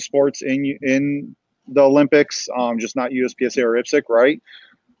have shooting sports in the Olympics, just not USPSA or IPSC, right?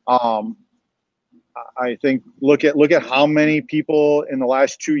 I think look at how many people in the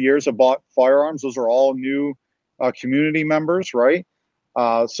last 2 years have bought firearms. Those are all new community members, right?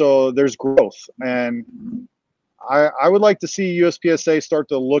 So there's growth, and I would like to see USPSA start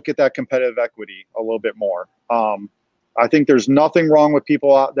to look at that competitive equity a little bit more. I think there's nothing wrong with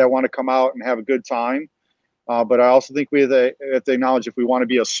people that want to come out and have a good time, but I also think we have to acknowledge if we want to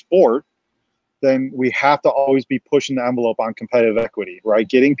be a sport, then we have to always be pushing the envelope on competitive equity, right?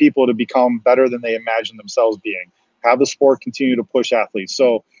 Getting people to become better than they imagine themselves being. Have the sport continue to push athletes.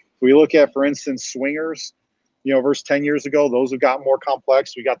 So if we look at, for instance, swingers, versus 10 years ago, those have gotten more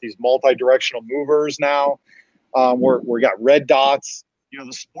complex. We got these multi-directional movers now. We got red dots.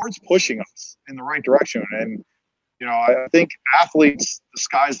 The sport's pushing us in the right direction. And, I think athletes, the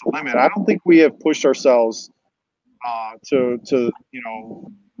sky's the limit. I don't think we have pushed ourselves to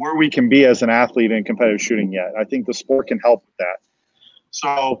where we can be as an athlete in competitive shooting yet. I think the sport can help with that.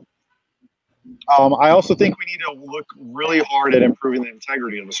 So I also think we need to look really hard at improving the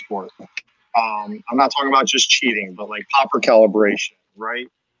integrity of the sport. I'm not talking about just cheating, but like proper calibration, right?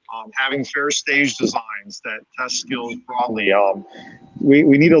 Having fair stage designs that test skills broadly. We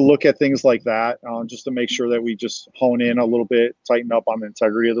need to look at things like that just to make sure that we just hone in a little bit, tighten up on the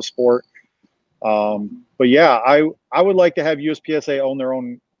integrity of the sport. But yeah, I would like to have USPSA own their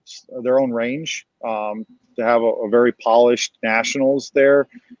own range, to have a very polished nationals there,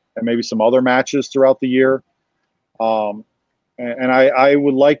 and maybe some other matches throughout the year. And I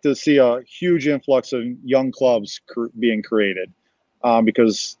would like to see a huge influx of young clubs being created,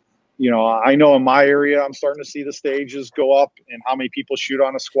 because I know in my area I'm starting to see the stages go up and how many people shoot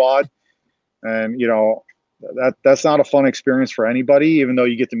on a squad, and that's not a fun experience for anybody. Even though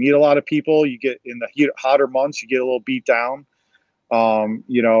you get to meet a lot of people, you get in the hotter months, you get a little beat down, and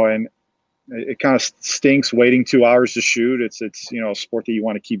it kind of stinks waiting 2 hours to shoot. It's a sport that you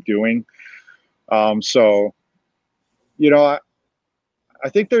want to keep doing. So I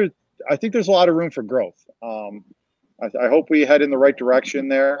think there's a lot of room for growth. I hope we head in the right direction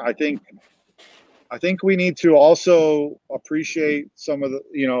there. I think we need to also appreciate some of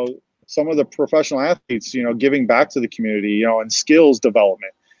the professional athletes, giving back to the community, and skills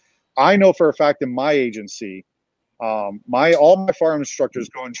development. I know for a fact in my agency, all my firearm instructors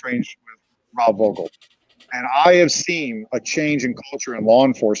go and train with Rob Vogel, and I have seen a change in culture in law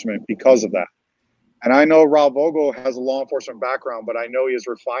enforcement because of that. And I know Rob Vogel has a law enforcement background, but I know he has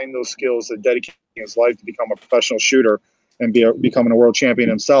refined those skills and dedicating his life to become a professional shooter and becoming a world champion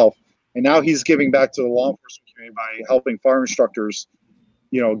himself. And now he's giving back to the law enforcement community by helping fire instructors,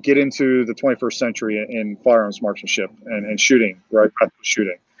 get into the 21st century in firearms marksmanship and shooting, right? Practical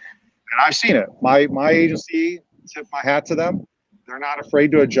shooting. And I've seen it. My agency, tip my hat to them. They're not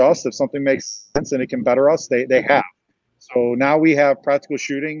afraid to adjust. If something makes sense and it can better us, they have. So now we have practical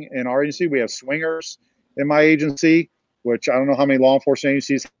shooting in our agency. We have swingers in my agency, which I don't know how many law enforcement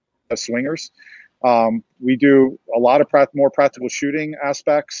agencies have swingers. We do a lot of more practical shooting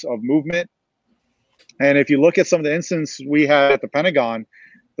aspects of movement. And if you look at some of the incidents we had at the Pentagon,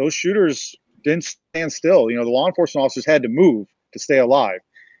 those shooters didn't stand still. The law enforcement officers had to move to stay alive.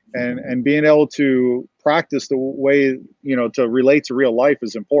 And being able to practice the way, to relate to real life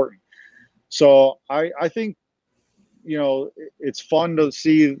is important. So I think, it's fun to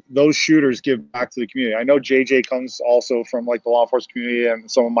see those shooters give back to the community. I know JJ comes also from like the law enforcement community,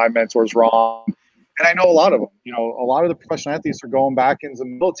 and some of my mentors, Ron And I know a lot of them. You know, a lot of the professional athletes are going back into the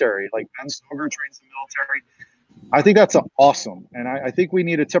military. Like Ben Stoger trains in the military. I think that's awesome, and I think we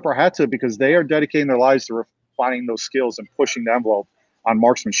need to tip our hat to it because they are dedicating their lives to refining those skills and pushing the envelope on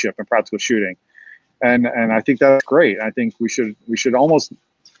marksmanship and practical shooting. And I think that's great. I think we should almost,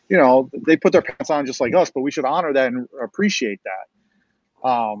 you know, they put their pants on just like us, but we should honor that and appreciate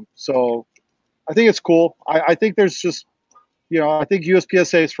that. So I think it's cool. I think there's just, you know, I think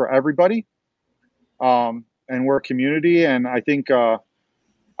USPSA is for everybody, and we're a community, and I think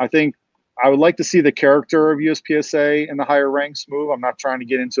I would like to see the character of USPSA in the higher ranks move. I'm not trying to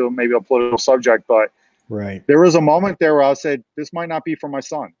get into maybe a political subject, but right. There was a moment there where I said, this might not be for my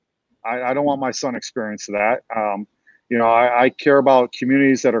son. I don't want my son experience that. You know, I care about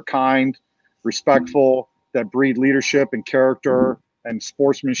communities that are kind, respectful, that breed leadership and character and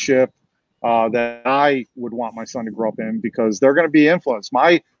sportsmanship, that I would want my son to grow up in because they're going to be influenced.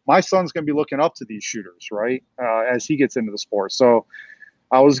 My son's going to be looking up to these shooters, right, as he gets into the sport. So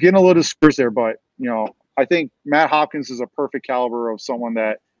I was getting a little discouraged there, but, you know, I think Matt Hopkins is a perfect caliber of someone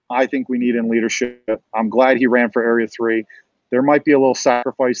that I think we need in leadership. I'm glad he ran for Area 3. There might be a little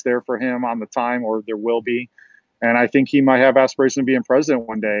sacrifice there for him on the time, or there will be. And I think he might have aspirations of being president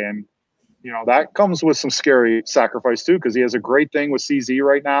one day. And, you know, that comes with some scary sacrifice too, because he has a great thing with CZ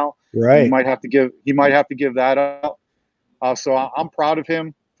right now. Right. He might have to give that up. So I'm proud of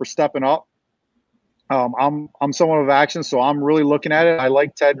him for stepping up. I'm someone of action, so I'm really looking at it. I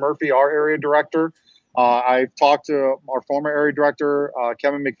like Ted Murphy, our area director. I've talked to our former area director,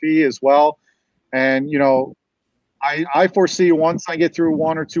 Kevin McPhee, as well. And, you know, I foresee once I get through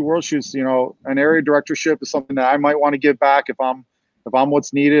one or two world shoots, you know, an area directorship is something that I might want to give back if I'm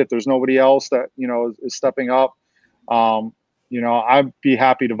what's needed, if there's nobody else that, you know, is stepping up. You know, I'd be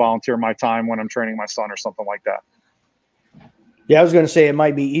happy to volunteer my time when I'm training my son or something like that. Yeah, I was going to say it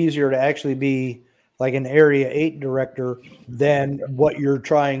might be easier to actually be like an Area 8 director than what you're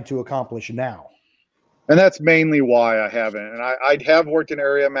trying to accomplish now. And that's mainly why I haven't. And I have worked an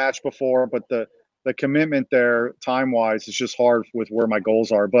area match before, but the commitment there time-wise is just hard with where my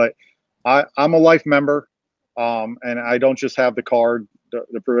goals are. But I'm a life member, and I don't just have the card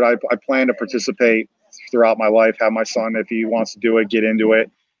to prove it. I plan to participate throughout my life, have my son, if he wants to do it, get into it.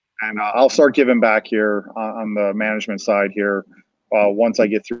 And I'll start giving back here on the management side here once I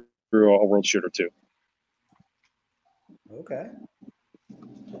get through a world shooter too. Okay.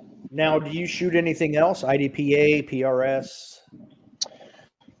 Now, do you shoot anything else? IDPA, PRS?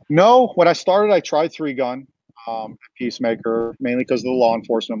 No. When I started, I tried 3-gun, Peacemaker, mainly because of the law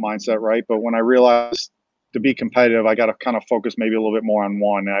enforcement mindset, right? But when I realized to be competitive, I got to kind of focus maybe a little bit more on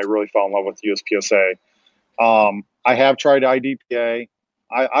one, and I really fell in love with USPSA. I have tried IDPA.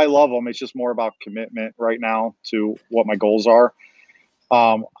 I love them. It's just more about commitment right now to what my goals are.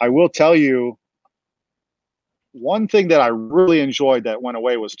 I will tell you, one thing that I really enjoyed that went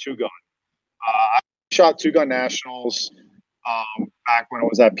away was 2-gun. I shot 2-gun nationals back when it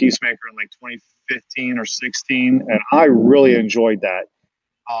was at Peacemaker in like 2015 or 16, and I really enjoyed that.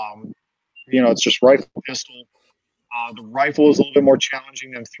 You know, it's just rifle pistol. The rifle is a little bit more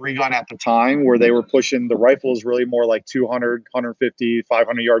challenging than 3-gun at the time, where they were pushing the rifle is really more like 200, 150,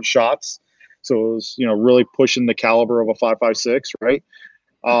 500-yard shots. So it was, you know, really pushing the caliber of a 5.56, right?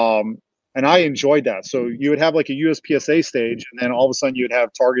 And I enjoyed that. So you would have like a USPSA stage, and then all of a sudden you'd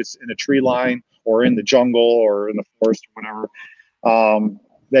have targets in a tree line or in the jungle or in the forest or whatever,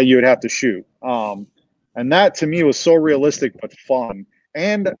 that you would have to shoot. And that to me was so realistic but fun.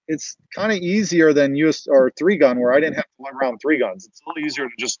 And it's kind of easier than 3-gun, where I didn't have to run around with 3 guns. It's a little easier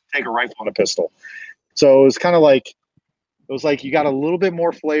to just take a rifle and a pistol. So it was kind of like, you got a little bit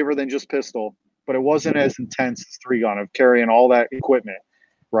more flavor than just pistol, but it wasn't as intense as 3-gun of carrying all that equipment,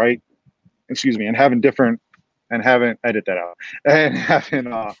 right? Excuse me, and having edit that out, and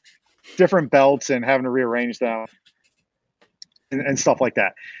having different belts and having to rearrange them and stuff like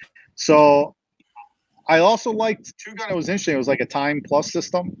that. So I also liked 2-gun. It was interesting. It was like a time plus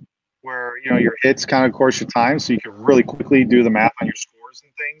system where, you know, your hits kind of course your time, so you could really quickly do the math on your scores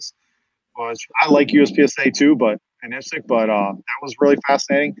and things. I like USPSA too, but that was really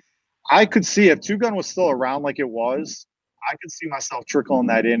fascinating. I could see if 2-gun was still around like it was, I could see myself trickling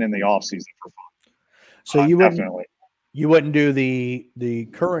that in the off season for fun. So you definitely. You wouldn't do the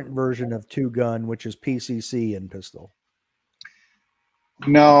current version of 2-gun, which is PCC and pistol.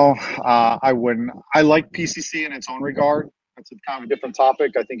 No, I wouldn't. I like PCC in its own regard. It's a kind of a different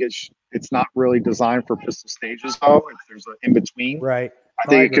topic. I think it's not really designed for pistol stages though. There's an in between. Right. I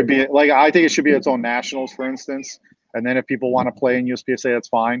think it could be like, I think it should be its own nationals, for instance. And then if people want to play in USPSA, that's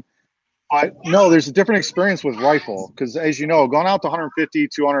fine. But no, there's a different experience with rifle because, as you know, going out to 150,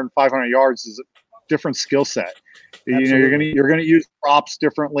 200, 500 yards is different skill set. Absolutely. You're gonna use props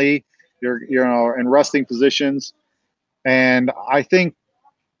differently. In resting positions, and I think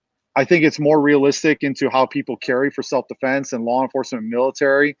it's more realistic into how people carry for self-defense and law enforcement and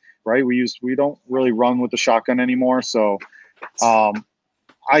military, right? We don't really run with the shotgun anymore. So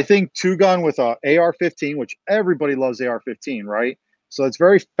I think two gun with a AR-15, which everybody loves AR-15, right? So it's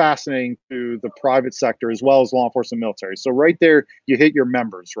very fascinating to the private sector as well as law enforcement and military. So right there, you hit your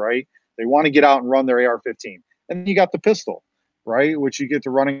members, right? They want to get out and run their AR-15. And then you got the pistol, right? Which you get to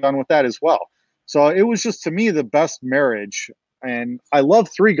run and gun with that as well. So it was just, to me, the best marriage. And I love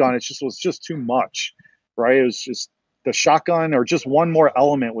three gun. It was just too much, right? It was just the shotgun or just one more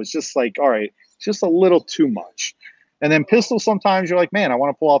element was just like, all right, it's just a little too much. And then pistol, sometimes you're like, man, I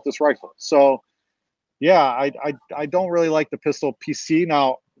want to pull out this rifle. So yeah, I don't really like the pistol PC.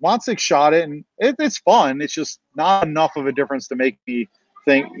 Now, Wansik shot it, and it's fun. It's just not enough of a difference to make me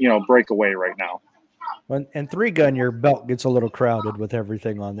think, break away right now. And three gun, your belt gets a little crowded with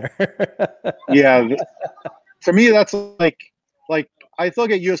everything on there. Yeah, for me, that's like I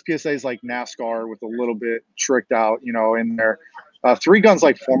look at USPSA's like NASCAR with a little bit tricked out, in there. Three guns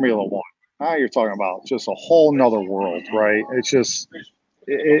like Formula One. Now you're talking about just a whole nother world, right? It's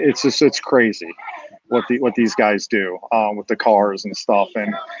crazy what these guys do with the cars and stuff,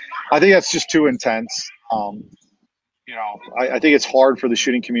 and I think that's just too intense. I think it's hard for the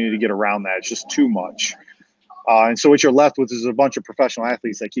shooting community to get around that. It's just too much. And so what you're left with is a bunch of professional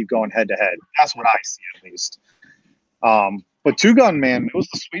athletes that keep going head to head. That's what I see, at least. But two gun, man, it was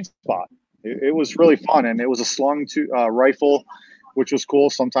the sweet spot. It was really fun, and it was a slung rifle, which was cool.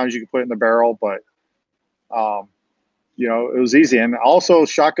 Sometimes you could put it in the barrel, but it was easy. And also,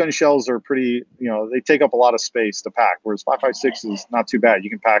 shotgun shells are pretty. They take up a lot of space to pack, whereas 5.56 is not too bad. You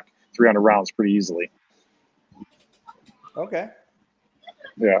can pack 300 rounds pretty easily. Okay.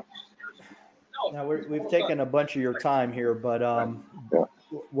 Yeah. Now we've taken a bunch of your time here, but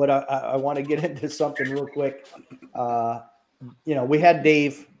what I want to get into something real quick. We had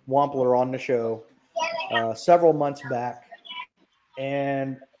Dave Wampler on the show several months back,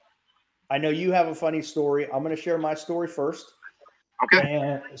 and I know you have a funny story. I'm going to share my story first. Okay.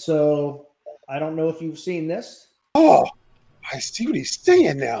 And so I don't know if you've seen this. Oh, I see what he's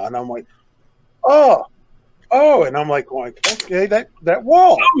saying now, and I'm like, oh, and I'm like going, okay, that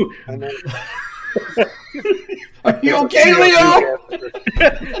wall. Oh. And then, are you okay, Leo?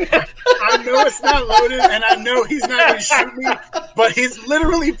 I know it's not loaded, and I know he's not going to shoot me, but he's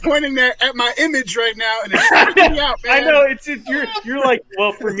literally pointing at my image right now, and it's freaking me out, man. I know it's you're like,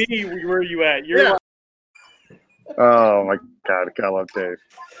 well, for me, where are you at? You're Oh my God, I love Dave.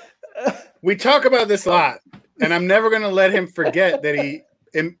 We talk about this a lot, and I'm never going to let him forget that he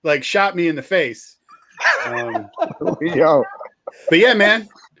shot me in the face. Yo. But yeah, man.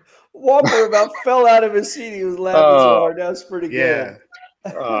 Wampler about fell out of his seat. He was laughing so hard. That was pretty good.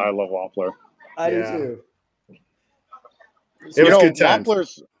 I love Wampler. I do too. It was good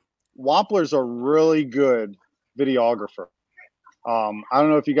times. Wampler's a really good videographer. I don't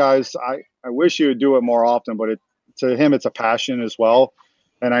know if you guys, I wish you would do it more often, but to him, it's a passion as well.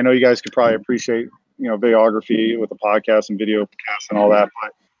 And I know you guys could probably appreciate, videography with the podcast and video cast and all that.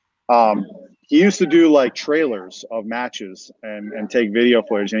 But he used to do like trailers of matches and take video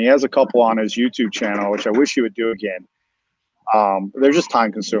footage. And he has a couple on his YouTube channel, which I wish he would do again. They're just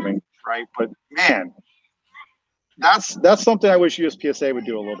time consuming, right? But man, that's something I wish USPSA would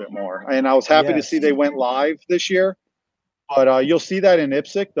do a little bit more. And I was happy to see they went live this year. But you'll see that in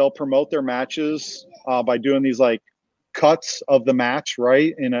IPSC. They'll promote their matches by doing these like cuts of the match,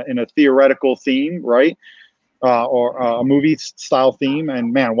 right? In a theoretical theme, right? Or a movie style theme.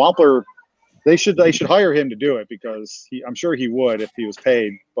 And man, Wampler, they should hire him to do it because I'm sure he would if he was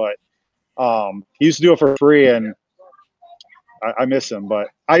paid. But he used to do it for free, and I miss him. But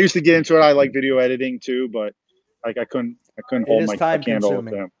I used to get into it. I like video editing too, but like I couldn't hold my candle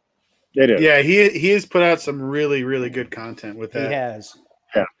with him. It is. Yeah, he has put out some really, really good content with that. He has.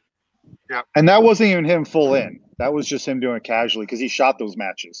 Yeah. And that wasn't even him full in. That was just him doing it casually because he shot those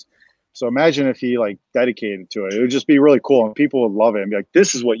matches. So imagine if he like dedicated to it. It would just be really cool, and people would love it and be like,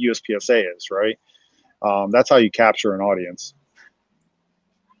 "This is what USPSA is, right?" That's how you capture an audience.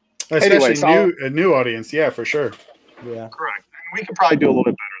 Especially a new audience, yeah, for sure. Yeah, correct. And we could probably do a little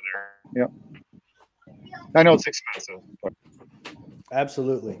bit better there. Yeah, I know it's expensive, but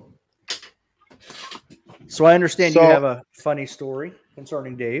absolutely. So I understand you have a funny story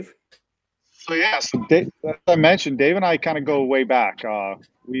concerning Dave. So Dave, as I mentioned, Dave and I kind of go way back. I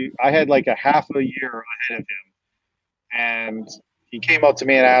had like a half a year ahead of him, and he came up to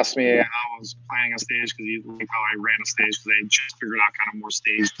me and asked me how I was planning a stage, because he liked how I ran a stage, because I had just figured out kind of more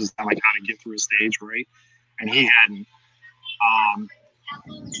stage design, like how to get through a stage, right? And he hadn't.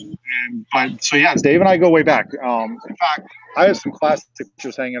 So yeah, Dave and I go way back. In fact, I have some classic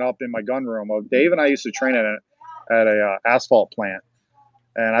pictures hanging up in my gun room of Dave and I used to train at a asphalt plant,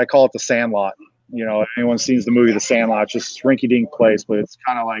 and I call it the Sandlot. You know, if anyone sees the movie The Sandlot, just rinky-dink place, but it's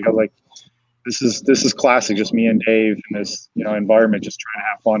kind of like, I was like, this is classic, just me and Dave in this, you know, environment, just trying to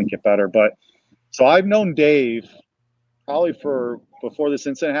have fun and get better. But so I've known Dave probably before this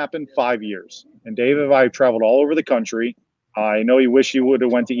incident happened, 5 years, and Dave and I have traveled all over the country. I know he wished he would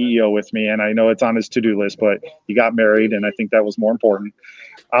have went to EEO with me, and I know it's on his to-do list, but he got married, and I think that was more important.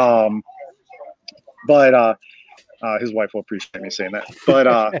 But his wife will appreciate me saying that.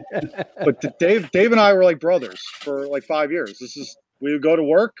 But Dave and I were like brothers for like 5 years. We would go to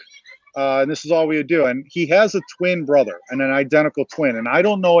work, and this is all we would do. And he has a twin brother and an identical twin, and I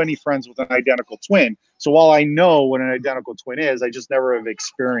don't know any friends with an identical twin. So while I know what an identical twin is, I just never have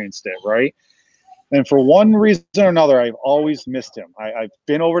experienced it, right? And for one reason or another, I've always missed him. I've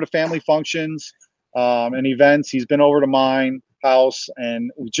been over to family functions and events. He's been over to mine house, and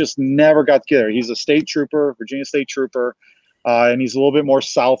we just never got together. He's a state trooper, Virginia State Trooper, and he's a little bit more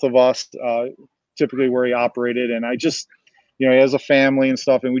south of us, typically where he operated. And I just, you know, he has a family and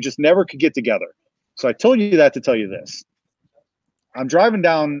stuff, and we just never could get together. So I told you that to tell you this. I'm driving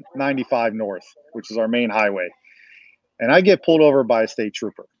down 95 North, which is our main highway, and I get pulled over by a state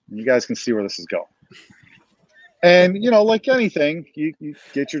trooper. And you guys can see where this is going. And, you know, like anything, you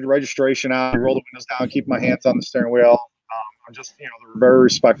get your registration out, you roll the windows down, keep my hands on the steering wheel. I'm just, you know, a very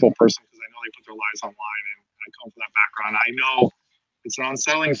respectful person, because I know they put their lives online, and I come from that background. I know it's an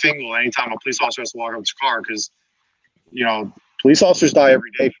unsettling thing anytime a police officer has to walk up to his car, because, you know, police officers die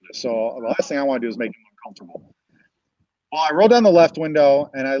every day for this. So the last thing I want to do is make them uncomfortable. Well, I roll down the left window,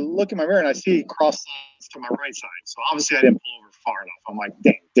 and I look in my mirror, and I see he crossed to my right side. So obviously I didn't pull over far enough. I'm like,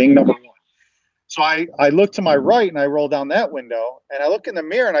 ding number one. So I look to my right, and I roll down that window, and I look in the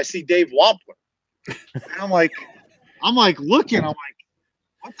mirror, and I see Dave Wampler. And I'm like looking, I'm like,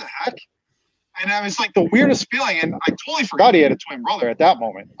 what the heck? And it was like the weirdest feeling. And I totally forgot he had a twin brother at that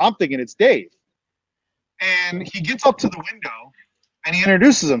moment. I'm thinking it's Dave. And he gets up to the window, and he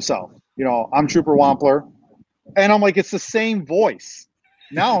introduces himself. You know, I'm Trooper Wampler. And I'm like, it's the same voice.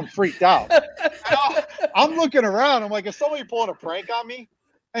 Now I'm freaked out. I'm looking around. I'm like, is somebody pulling a prank on me?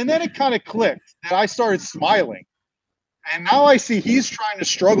 And then it kind of clicked, and I started smiling. And now I see he's trying to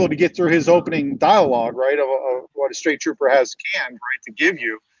struggle to get through his opening dialogue, right, of what a state trooper has canned, right, to give you,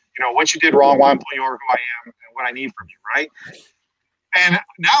 you know, what you did wrong, why I'm pulling you over, who I am, and what I need from you, right? And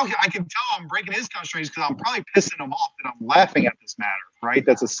now I can tell I'm breaking his constraints, because I'm probably pissing him off that I'm laughing at this matter, right?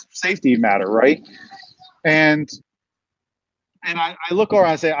 That's a safety matter, right? And I look over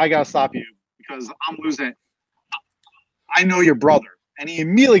and I say, I got to stop you, because I'm losing. I know your brother. And he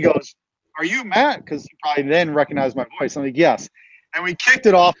immediately goes, are you Matt? Because he probably then recognized my voice. I'm like, yes. And we kicked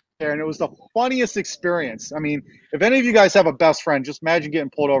it off there, and it was the funniest experience. I mean, if any of you guys have a best friend, just imagine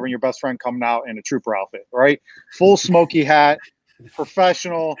getting pulled over and your best friend coming out in a trooper outfit, right? Full smoky hat,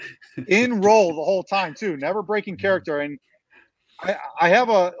 professional, in role the whole time too, never breaking character. And I have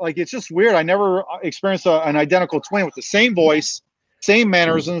it's just weird. I never experienced an identical twin with the same voice, same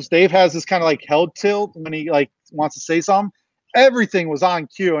mannerisms. Dave has this kind of like head tilt when he like wants to say something. Everything was on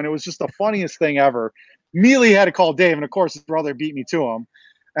cue, and it was just the funniest thing ever. Immediately had to call Dave, and of course his brother beat me to him.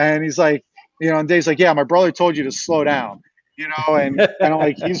 And he's like, you know, and Dave's like, yeah, my brother told you to slow down, you know, and I'm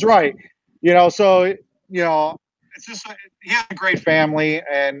like, he's right, you know. So, you know, it's just, he has a great family,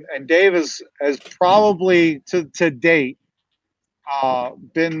 and Dave has probably to date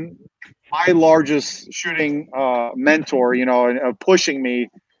been my largest shooting mentor, you know, and pushing me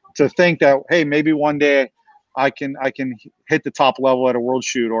to think that, hey, maybe one day I can hit the top level at a world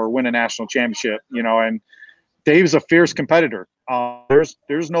shoot or win a national championship, you know. And Dave's a fierce competitor.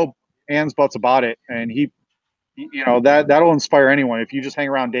 There's no ands buts about it, and he, you know, that'll inspire anyone. If you just hang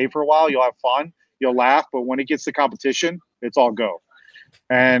around Dave for a while, you'll have fun, you'll laugh, but when it gets to competition, it's all go.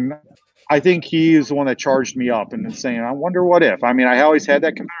 And I think he is the one that charged me up and saying, I wonder what if. I mean, I always had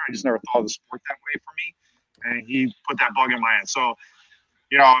that competitor. I just never thought of the sport that way for me, and he put that bug in my head. So,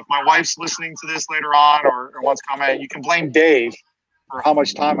 you know, if my wife's listening to this later on or wants to comment, you can blame Dave for how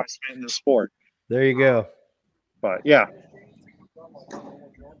much time I spent in this sport. There you go. But yeah.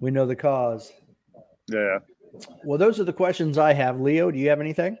 We know the cause. Yeah. Well, those are the questions I have. Leo, do you have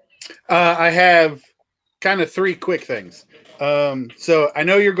anything? I have kind of three quick things. So I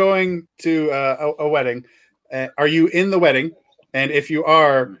know you're going to a wedding. Are you in the wedding? And if you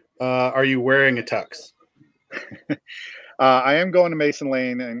are you wearing a tux? I am going to Mason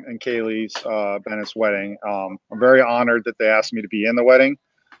Lane and Kaylee's Bennett's wedding. I'm very honored that they asked me to be in the wedding.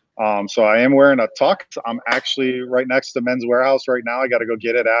 So I am wearing a tux. I'm actually right next to Men's Warehouse right now. I got to go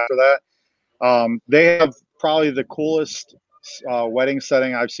get it after that. They have probably the coolest wedding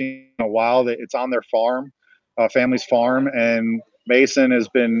setting I've seen in a while. It's on their farm, family's farm, and Mason has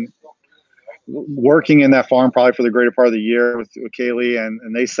been working in that farm probably for the greater part of the year with Kaylee,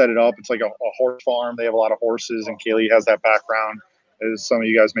 and they set it up. It's like a horse farm. They have a lot of horses, and Kaylee has that background, as some of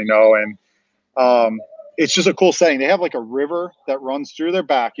you guys may know. And it's just a cool setting. They have like a river that runs through their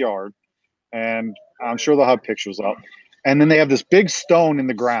backyard, and I'm sure they'll have pictures up. And then they have this big stone in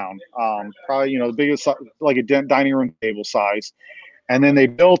the ground, probably, the biggest, like a dining room table size. And then they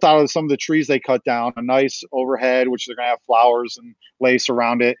built out of some of the trees they cut down a nice overhead, which they're going to have flowers and lace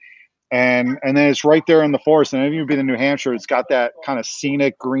around it. And then it's right there in the forest. And if you've been in New Hampshire, it's got that kind of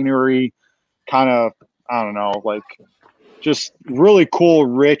scenic greenery, kind of, I don't know, like just really cool,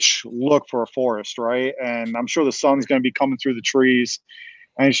 rich look for a forest, right? And I'm sure the sun's going to be coming through the trees.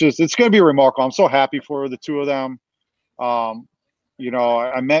 And it's going to be remarkable. I'm so happy for the two of them. I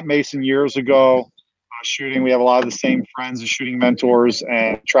met Mason years ago shooting. We have a lot of the same friends and shooting mentors,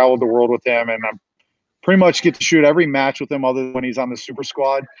 and traveled the world with him. And I pretty much get to shoot every match with him other than when he's on the super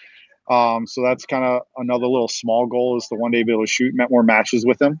squad. So that's kind of another little small goal, is to one day be able to shoot more matches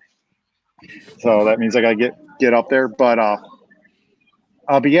with him. So that means I got to get up there. But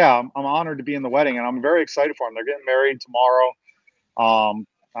yeah, I'm honored to be in the wedding, and I'm very excited for them. They're getting married tomorrow.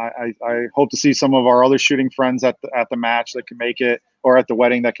 I hope to see some of our other shooting friends at the match that can make it, or at the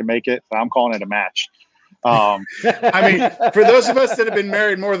wedding that can make it. I'm calling it a match. I mean, for those of us that have been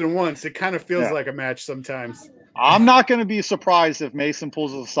married more than once, it kind of feels like a match sometimes. I'm not going to be surprised if Mason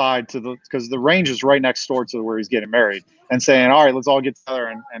pulls us aside because the range is right next door to where he's getting married, and saying, all right, let's all get together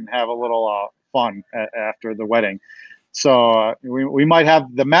and have a little fun after the wedding. So we might have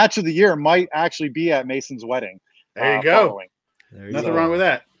the match of the year might actually be at Mason's wedding. There you go. Nothing wrong with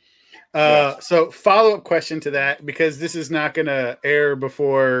that. So follow-up question to that, because this is not going to air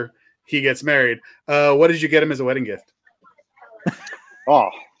before he gets married. What did you get him as a wedding gift?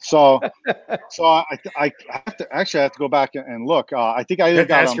 So I have to go back and look. I think I either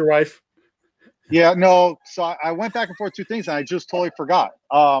got ask your wife. Yeah, no. So I went back and forth two things, and I just totally forgot.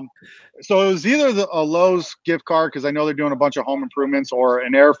 So it was either a Lowe's gift card, because I know they're doing a bunch of home improvements, or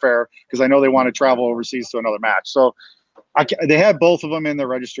an airfare, because I know they want to travel overseas to another match. So they had both of them in the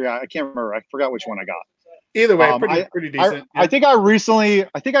registry. I can't remember. I forgot which one I got. Either way, pretty decent. I think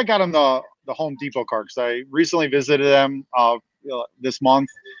I got him the Home Depot card, because I recently visited them this month,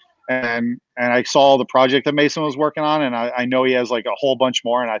 and I saw the project that Mason was working on, and I know he has like a whole bunch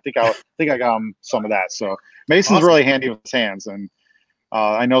more, and I think I got him some of that. So Mason's awesome. Really handy with his hands, and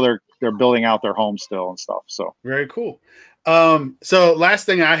I know they're building out their home still and stuff. So very cool. So last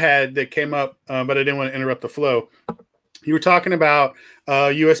thing I had that came up, but I didn't want to interrupt the flow. You were talking about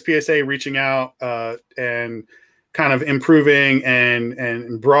USPSA reaching out and kind of improving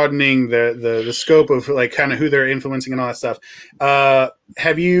and broadening the scope of like kind of who they're influencing and all that stuff.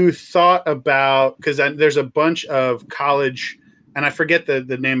 Have you thought about, because there's a bunch of college, and I forget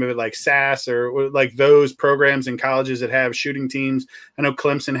the name of it, like SAS or like those programs in colleges that have shooting teams. I know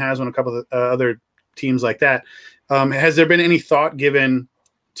Clemson has one, a couple of other teams like that. Has there been any thought given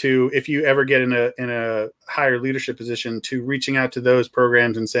to, if you ever get in a higher leadership position, to reaching out to those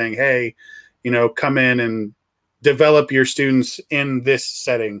programs and saying, hey, come in and develop your students in this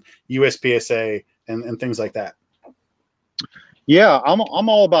setting, USPSA and things like that? Yeah, I'm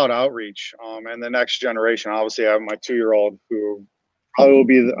all about outreach and the next generation. Obviously, I have my 2-year-old who probably will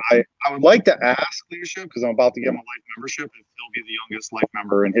be I would like to ask leadership, because I'm about to get my life membership, if he'll be the youngest life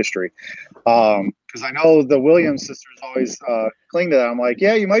member in history. Because I know the Williams sisters always cling to that. I'm like,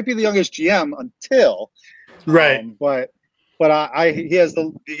 yeah, you might be the youngest GM until right. But he has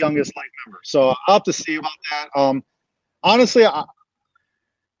the youngest life member. So I'll have to see about that. Honestly, I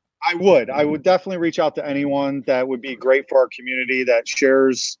would definitely reach out to anyone that would be great for our community, that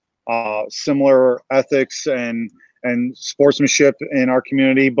shares similar ethics and sportsmanship in our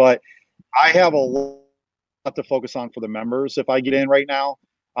community. But I have a lot to focus on for the members. If I get in right now,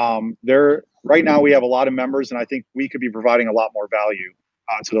 right now we have a lot of members, and I think we could be providing a lot more value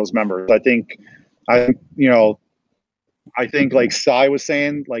to those members. I think like Cy was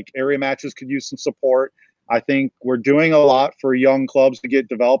saying, like area matches could use some support. I think we're doing a lot for young clubs to get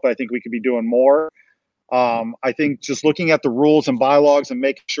developed. I think we could be doing more. I think just looking at the rules and bylaws and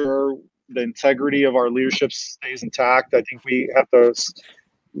making sure the integrity of our leadership stays intact, I think we have to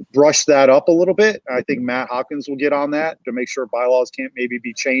brush that up a little bit. I think Matt Hopkins will get on that to make sure bylaws can't maybe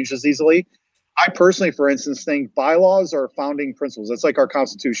be changed as easily. I personally, for instance, think bylaws are founding principles. That's like our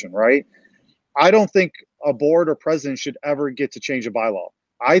Constitution, right? I don't think a board or president should ever get to change a bylaw.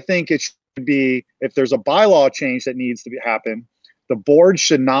 I think it should be, if there's a bylaw change that needs to happen, the board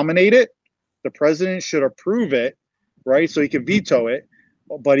should nominate it. The president should approve it, right? So he can veto it,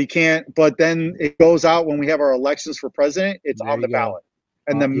 but he can't. But then it goes out when we have our elections for president, it's on the ballot.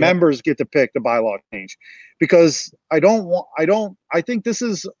 And the members get to pick the bylaw change, because I think this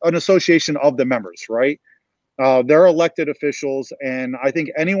is an association of the members, right? They're elected officials, and I think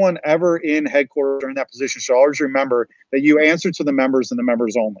anyone ever in headquarters or in that position should always remember that you answer to the members and the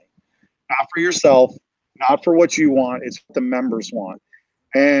members only. Not for yourself, not for what you want, it's what the members want.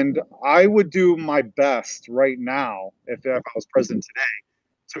 And I would do my best right now, if I was president today,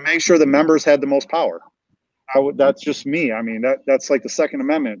 to make sure the members had the most power. That's just me. I mean, that's like the Second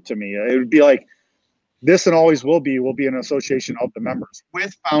Amendment to me. It would be like this, and always will be an association of the members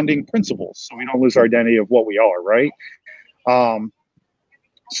with founding principles, so we don't lose our identity of what we are, right?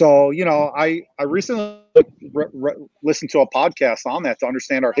 So, you know, I recently listened to a podcast on that to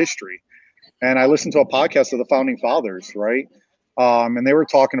understand our history. And I listened to a podcast of the founding fathers, right? And they were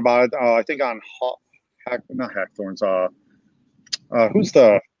talking about it, I think on not Hackthorns, who's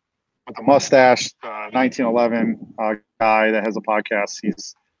with the mustache, 1911 guy that has a podcast.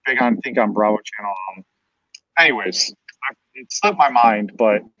 He's big on, I think, on Bravo Channel. Anyways, it slipped my mind,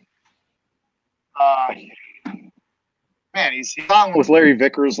 but man, he's on with Larry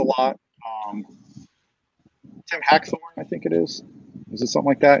Vickers a lot. Tim Hackthorne, I think it is. Is it something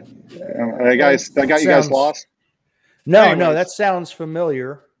like that? That got you guys lost? No, that sounds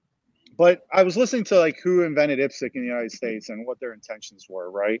familiar. But I was listening to like who invented IPSC in the United States and what their intentions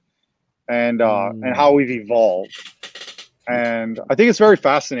were, right? And how we've evolved. And I think it's very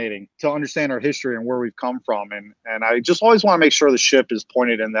fascinating to understand our history and where we've come from. And I just always want to make sure the ship is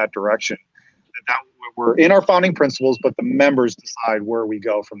pointed in that direction. That we're in our founding principles, but the members decide where we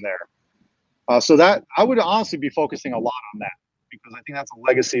go from there. So that I would honestly be focusing a lot on that, because I think that's a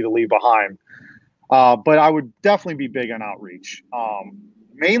legacy to leave behind. But I would definitely be big on outreach.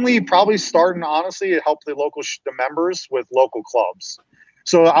 Mainly probably starting, honestly, to help the members with local clubs.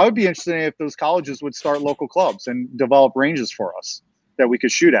 So I would be interested in if those colleges would start local clubs and develop ranges for us that we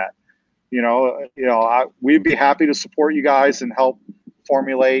could shoot at. We'd be happy to support you guys and help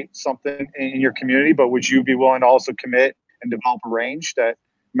formulate something in your community, but would you be willing to also commit and develop a range that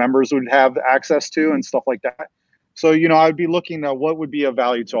members would have access to and stuff like that? So, I'd be looking at what would be of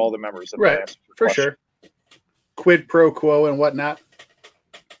value to all the members. Right, for sure. Quid pro quo and whatnot.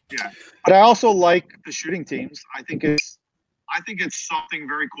 Yeah, but I also like the shooting teams. I think it's something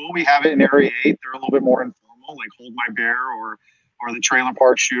very cool. We have it in Area 8. They're a little bit more informal, like Hold My Bear or the Trailer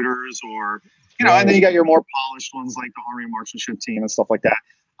Park Shooters, or and then you got your more polished ones like the Army Marksmanship team and stuff like that.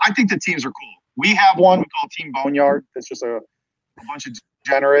 I think the teams are cool. We have one we call Team Boneyard. It's just a bunch of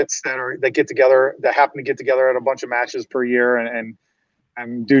degenerates that get together, that happen to get together at a bunch of matches per year and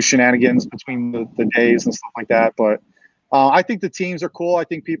do shenanigans between the days and stuff like that. But I think the teams are cool. I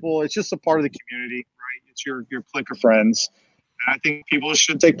think it's just a part of the community, right? It's your clique of friends. And I think people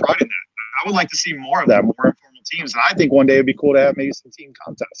should take pride in that. I would like to see more of that, more informal teams. And I think one day it'd be cool to have maybe some team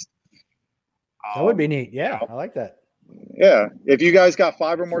contests. That would be neat. Yeah, I like that. Yeah. If you guys got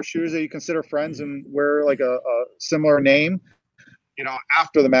 5 or more shooters that you consider friends and wear like a similar name,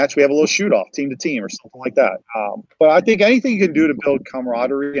 after the match, we have a little shoot off team to team or something like that. But I think anything you can do to build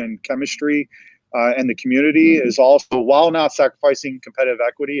camaraderie and chemistry and the community is also, while not sacrificing competitive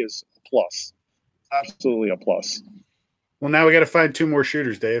equity, is a plus. Absolutely a plus. Well, now we got to find 2 more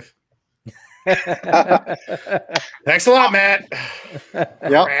shooters, Dave. Thanks a lot, Matt.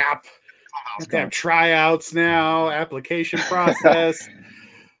 Crap. Damn tryouts now, application process.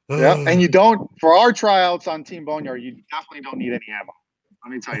 Yeah, and you don't, for our tryouts on Team Boneyard, you definitely don't need any ammo.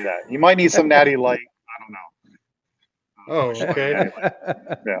 Let me tell you that. You might need some Natty Light. I don't know. Oh, okay.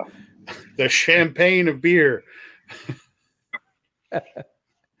 Yeah. The champagne of beer. Well,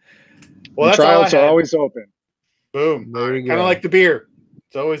 that's tryouts are always open. Boom. Kind of like the beer.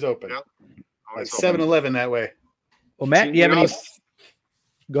 It's always open. Yep. Like 7-Eleven that way. Well, Matt, do you have any?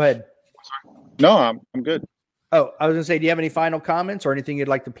 Go ahead. No, I'm good. Oh, I was going to say, do you have any final comments or anything you'd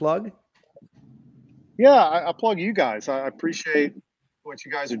like to plug? Yeah, I plug you guys. I appreciate what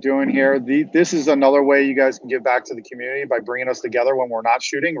you guys are doing here. This is another way you guys can give back to the community by bringing us together when we're not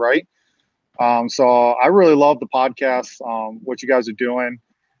shooting, right? So I really love the podcast, what you guys are doing.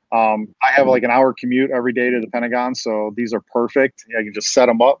 I have like an hour commute every day to the Pentagon, so these are perfect. I can just set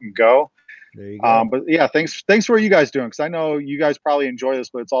them up and go. There you go. But yeah, thanks for what you guys doing, because I know you guys probably enjoy this,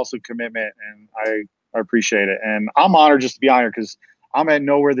 but it's also commitment, and I appreciate it. And I'm honored just to be on here, because I'm at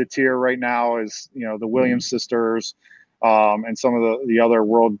nowhere the tier right now as, you know, the Williams sisters, and some of the other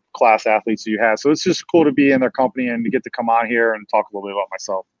world class athletes you have. So it's just cool to be in their company and to get to come on here and talk a little bit about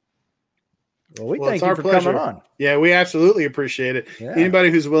myself. Well, we Well, thank it's you our for pleasure. coming on. Yeah, we absolutely appreciate it. Yeah.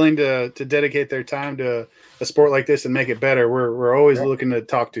 Anybody who's willing to dedicate their time to a sport like this and make it better, we're always looking to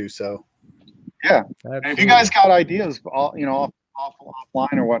talk to. So Yeah. Absolutely. And if you guys got ideas, you know,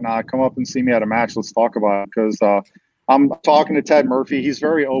 offline or whatnot, come up and see me at a match. Let's talk about it, because I'm talking to Ted Murphy. He's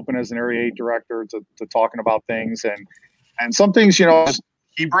very open as an Area 8 director to talking about things, and some things, you know, just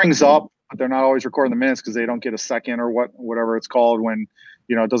he brings up, but they're not always recording the minutes because they don't get a second or whatever it's called when,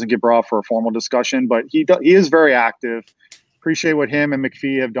 you know, it doesn't get brought up for a formal discussion. But he is very active. Appreciate what him and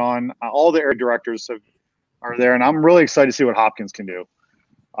McPhee have done. All the area directors are there, and I'm really excited to see what Hopkins can do.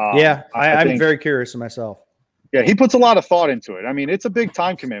 I'm think, very curious myself. Yeah, he puts a lot of thought into it. I mean, it's a big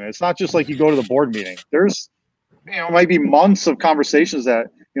time commitment. It's not just like you go to the board meeting. There's, you know, might be months of conversations that,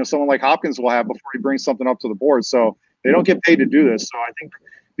 you know, someone like Hopkins will have before he brings something up to the board. So they don't get paid to do this. So I think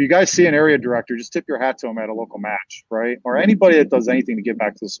if you guys see an area director, just tip your hat to him at a local match, right? Or anybody that does anything to give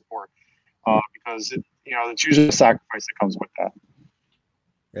back to the sport, because you know, it's usually a sacrifice that comes with that.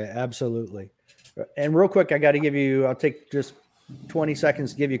 Yeah, absolutely. And real quick, I'll take just 20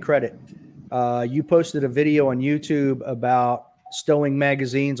 seconds to give you credit. You posted a video on YouTube about stowing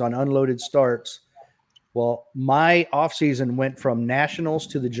magazines on unloaded starts. Well, my off season went from nationals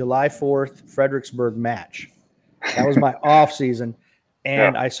to the July 4th Fredericksburg match. That was my off season.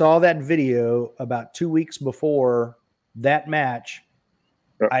 And I saw that video about 2 weeks before that match.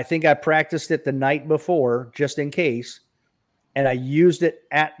 I think I practiced it the night before just in case. And I used it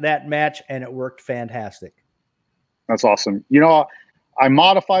at that match and it worked fantastic. That's awesome. You know, I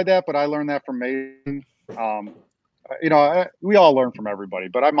modified that, but I learned that from Mason. You know, we all learn from everybody,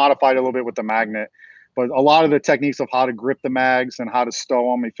 but I modified it a little bit with the magnet. But a lot of the techniques of how to grip the mags and how to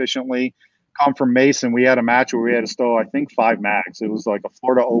stow them efficiently come from Mason. We had a match where we had to stow, I think, 5 mags. It was like a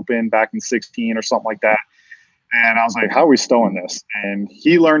Florida Open back in 16 or something like that. And I was like, how are we stowing this? And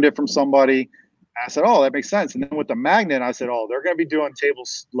he learned it from somebody. I said, oh, that makes sense. And then with the magnet, I said, oh, they're going to be doing table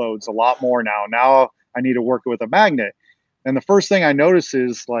loads a lot more now. Now I need to work with a magnet. And the first thing I noticed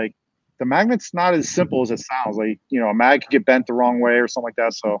is, like, the magnet's not as simple as it sounds. Like, you know, a mag could get bent the wrong way or something like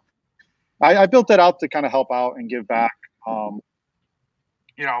that. So I built that out to kind of help out and give back.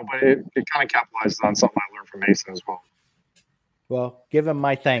 You know, but it kind of capitalizes on something I learned from Mason as well. Well, give him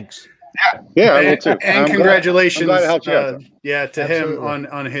my thanks. Yeah, I will too. And congratulations, I'm glad it helped you out. to Absolutely. him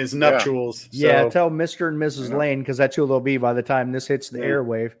on his nuptials. Yeah, So, tell Mr. and Mrs. Lane, because that's who they'll be by the time this hits the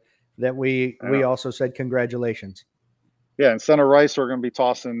airwave, that we also said congratulations. Yeah, in Center Rice, we're going to be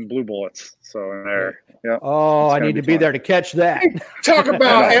tossing blue bullets. So in there, yeah. Oh, I need to be there to catch that. talk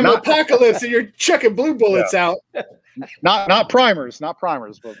about an apocalypse, and you're chucking blue bullets out. Not primers, but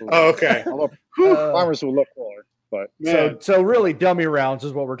blue bullets. Okay. Primers will look cooler. But so really, dummy rounds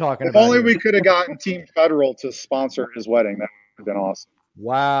is what we're talking if about. only here. we could have gotten Team Federal to sponsor his wedding, that would have been awesome.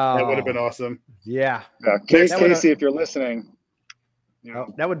 Wow, That would have been awesome. Yeah. Casey, if you're listening, you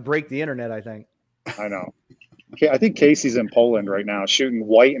know, that would break the internet, I think. I know. I think Casey's in Poland right now shooting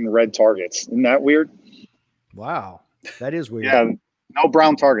white and red targets. Isn't that weird? Wow, that is weird. Yeah, no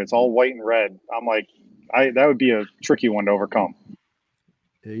brown targets, all white and red. I'm like, that would be a tricky one to overcome.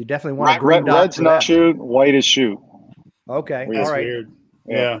 You definitely want a green dot. Red's not shoot, white is shoot. Okay, That's all right. weird.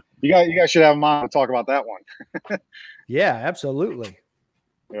 Yeah. You guys should have him on to talk about that one. Yeah, absolutely.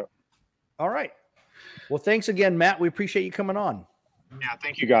 Yeah. All right. Well, thanks again, Matt. We appreciate you coming on. Yeah,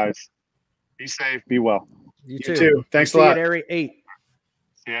 thank you guys. Be safe. Be well. You You too. Thanks a See you lot. at Area 8.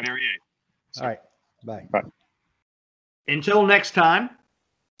 See you at Area 8. All right. Bye. Bye. Until next time.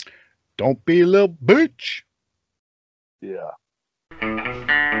 Don't be a little bitch. Yeah.